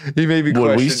everything.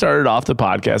 When we started off the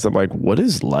podcast, I'm like, what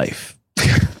is life?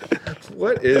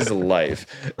 What is life?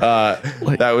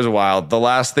 That was wild. The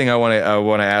last thing I want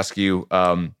to ask you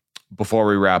before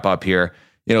we wrap up here,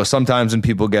 sometimes when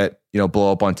people get,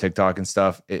 blow up on TikTok and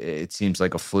stuff, it seems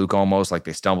like a fluke almost, like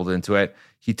they stumbled into it.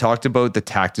 He talked about the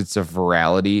tactics of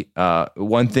virality.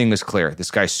 One thing is clear. This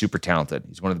guy's super talented.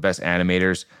 He's one of the best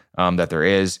animators that there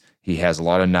is. He has a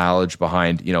lot of knowledge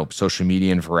behind, social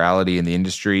media and virality in the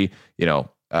industry.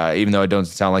 Even though it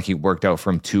doesn't sound like he worked out for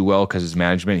him too well because his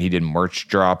management, he did merch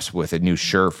drops with a new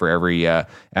shirt for every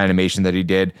animation that he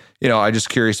did. I'm just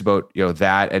curious about,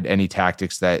 that and any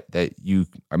tactics that you,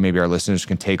 or maybe our listeners,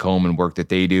 can take home and work that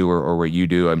they do or what you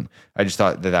do. I just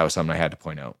thought that was something I had to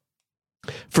point out.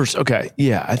 First, okay.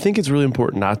 Yeah, I think it's really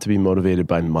important not to be motivated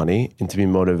by money and to be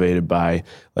motivated by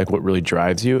what really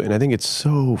drives you. And I think it's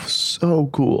so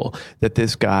cool that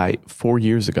this guy 4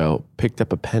 years ago picked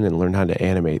up a pen and learned how to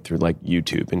animate through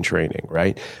YouTube and training,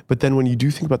 right? But then when you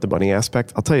do think about the money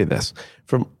aspect, I'll tell you this,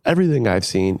 from everything I've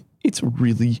seen, it's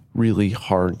really, really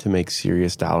hard to make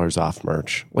serious dollars off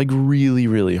merch. Really,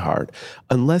 really hard.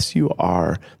 Unless you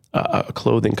are a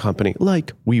clothing company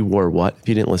like We Wore What. If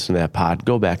you didn't listen to that pod,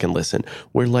 go back and listen.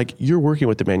 Where you're working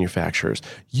with the manufacturers,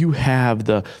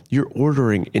 you're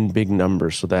ordering in big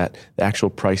numbers so that the actual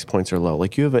price points are low.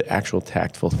 You have an actual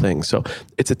tactful thing. So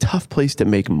it's a tough place to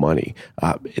make money,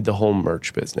 the whole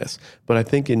merch business. But I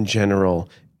think in general,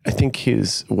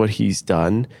 what he's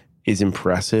done is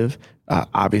impressive.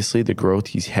 Obviously, the growth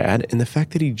he's had and the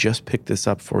fact that he just picked this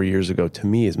up 4 years ago, to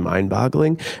me, is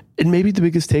mind-boggling. And maybe the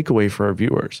biggest takeaway for our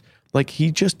viewers. He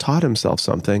just taught himself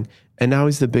something, and now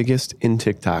he's the biggest in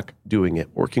TikTok doing it,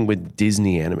 working with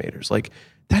Disney animators.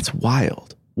 That's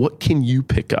wild. What can you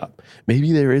pick up?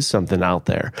 Maybe there is something out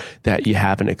there that you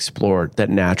haven't explored that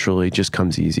naturally just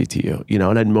comes easy to you.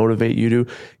 And I'd motivate you to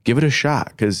give it a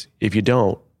shot, because if you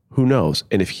don't, who knows?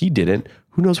 And if he didn't,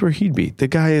 who knows where he'd be? The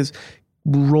guy is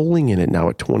rolling in it now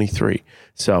at 23.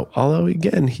 So, although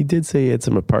again, he did say he had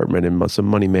some apartment and some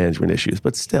money management issues,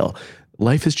 but still,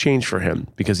 life has changed for him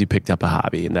because he picked up a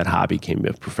hobby, and that hobby became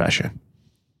a profession.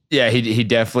 Yeah, he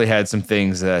definitely had some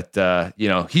things that,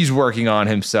 he's working on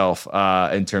himself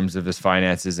in terms of his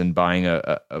finances and buying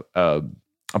a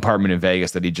apartment in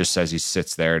Vegas that he just says he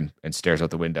sits there and stares out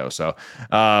the window. So,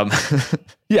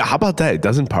 yeah, how about that? It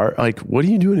doesn't part. What are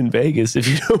you doing in Vegas if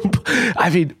you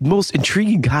don't? Most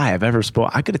intriguing guy I've ever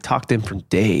spoken. I could have talked to him for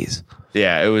days.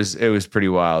 Yeah, it was pretty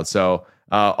wild. So,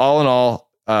 all in all,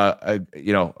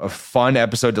 a fun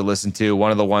episode to listen to.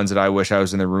 One of the ones that I wish I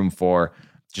was in the room for,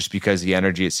 just because the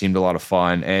energy, it seemed a lot of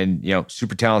fun, and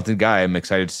super talented guy. I'm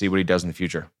excited to see what he does in the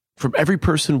future. From every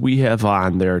person we have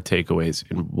on, there are takeaways.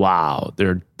 And wow, there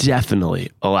are definitely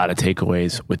a lot of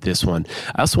takeaways with this one.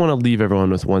 I also want to leave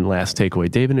everyone with one last takeaway.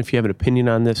 David, if you have an opinion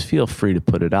on this, feel free to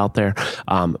put it out there.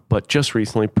 But just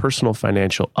recently, personal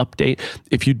financial update.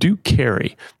 If you do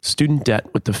carry student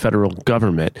debt with the federal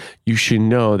government, you should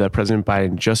know that President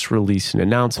Biden just released an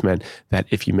announcement that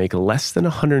if you make less than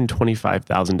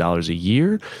 $125,000 a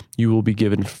year, you will be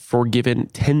forgiven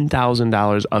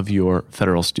 $10,000 of your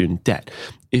federal student debt.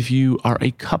 If you are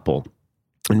a couple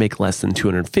and make less than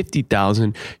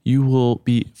 $250,000, you will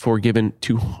be forgiven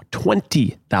to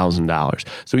 $20,000.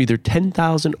 So either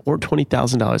 $10,000 or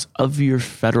 $20,000 of your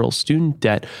federal student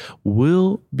debt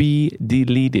will be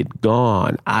deleted,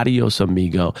 gone, adios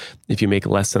amigo. If you make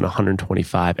less than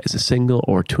 $125,000 as a single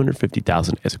or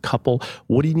 $250,000 as a couple,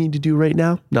 what do you need to do right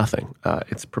now? Nothing.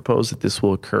 It's proposed that this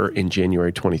will occur in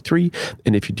January 23.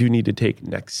 And if you do need to take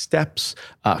next steps,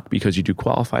 because you do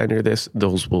qualify under this,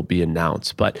 those will be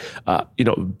announced. But,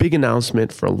 big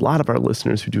announcement for a lot of our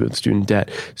listeners who do have student debt.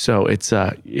 So it's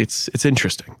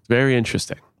interesting. Very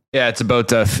interesting. Yeah, it's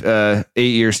about 8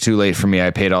 years too late for me. I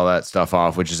paid all that stuff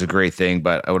off, which is a great thing,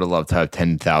 but I would have loved to have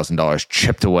 $10,000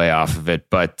 chipped away off of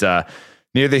it. But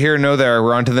neither here nor there.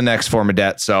 We're on to the next form of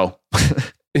debt. So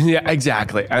Yeah,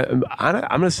 exactly. I'm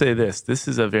going to say this. This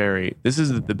is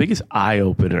the biggest eye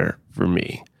opener for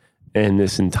me in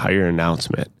this entire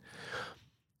announcement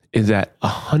is that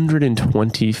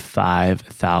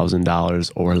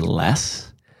 $125,000 or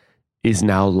less is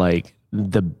now like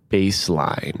the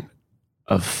baseline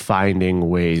of finding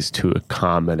ways to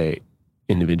accommodate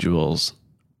individuals'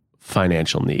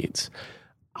 financial needs.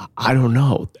 I don't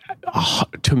know.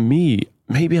 To me,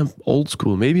 maybe I'm old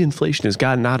school. Maybe inflation has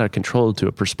gotten out of control to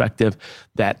a perspective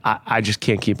that I just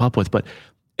can't keep up with. But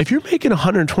if you're making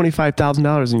 $125,000 in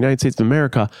the United States of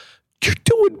America, you're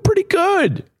doing pretty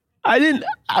good.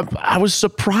 I was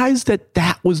surprised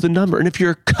that was the number. And if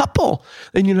you're a couple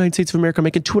in the United States of America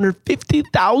making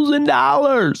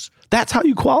 $250,000, that's how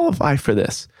you qualify for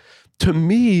this. To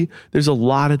me, there's a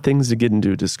lot of things to get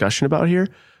into a discussion about here,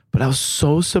 but I was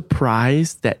so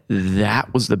surprised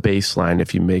that was the baseline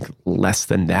if you make less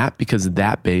than that, because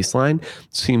that baseline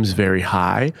seems very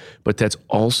high, but that's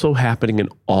also happening in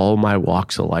all my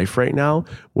walks of life right now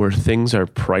where things are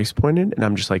price pointed and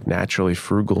I'm just like naturally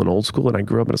frugal and old school. And I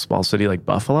grew up in a small city like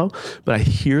Buffalo, but I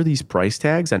hear these price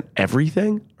tags on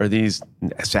everything or these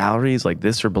salaries like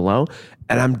this or below.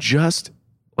 And I'm just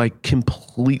like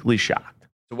completely shocked.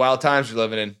 The wild times we're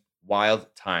living in. Wild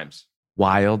times.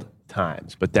 Wild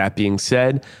times. But that being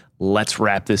said, let's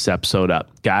wrap this episode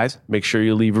up. Guys, make sure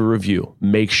you leave a review.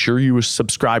 Make sure you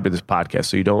subscribe to this podcast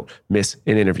so you don't miss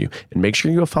an interview. And make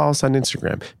sure you go follow us on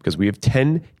Instagram because we have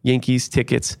 10 Yankees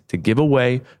tickets to give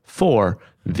away for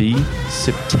the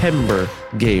September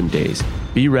game days.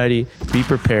 Be ready, be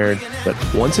prepared. But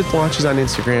once it launches on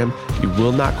Instagram, you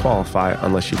will not qualify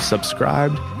unless you've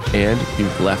subscribed and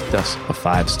you've left us a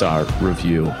 5-star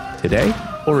review today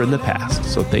or in the past.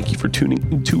 So thank you for tuning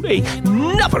into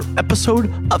another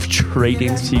episode of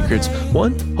Trading Secrets.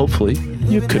 One, hopefully,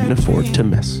 you couldn't afford to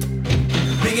miss.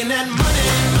 Making that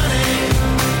money,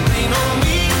 rain on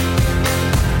me.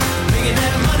 Making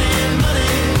that money,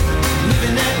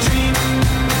 living that dream.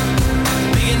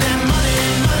 Making that money,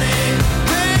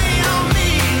 rain on me.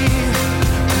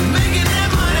 Making that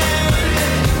money,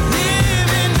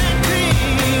 living that dream.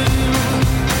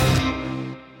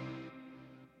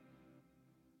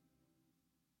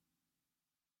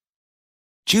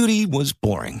 Judy was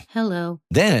boring. Hello.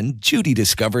 Then Judy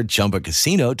discovered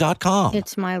ChumbaCasino.com.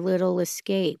 It's my little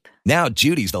escape. Now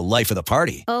Judy's the life of the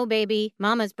party. Oh, baby,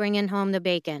 mama's bringing home the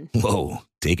bacon. Whoa,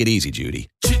 take it easy, Judy.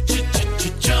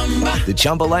 The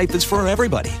Chumba life is for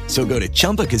everybody. So go to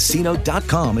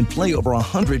ChumbaCasino.com and play over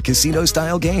 100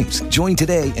 casino-style games. Join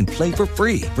today and play for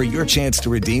free for your chance to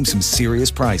redeem some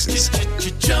serious prizes.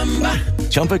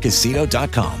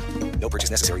 ChumbaCasino.com. No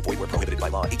purchase necessary. Void where prohibited by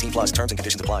law. 18+ terms and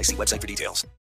conditions apply. See website for details.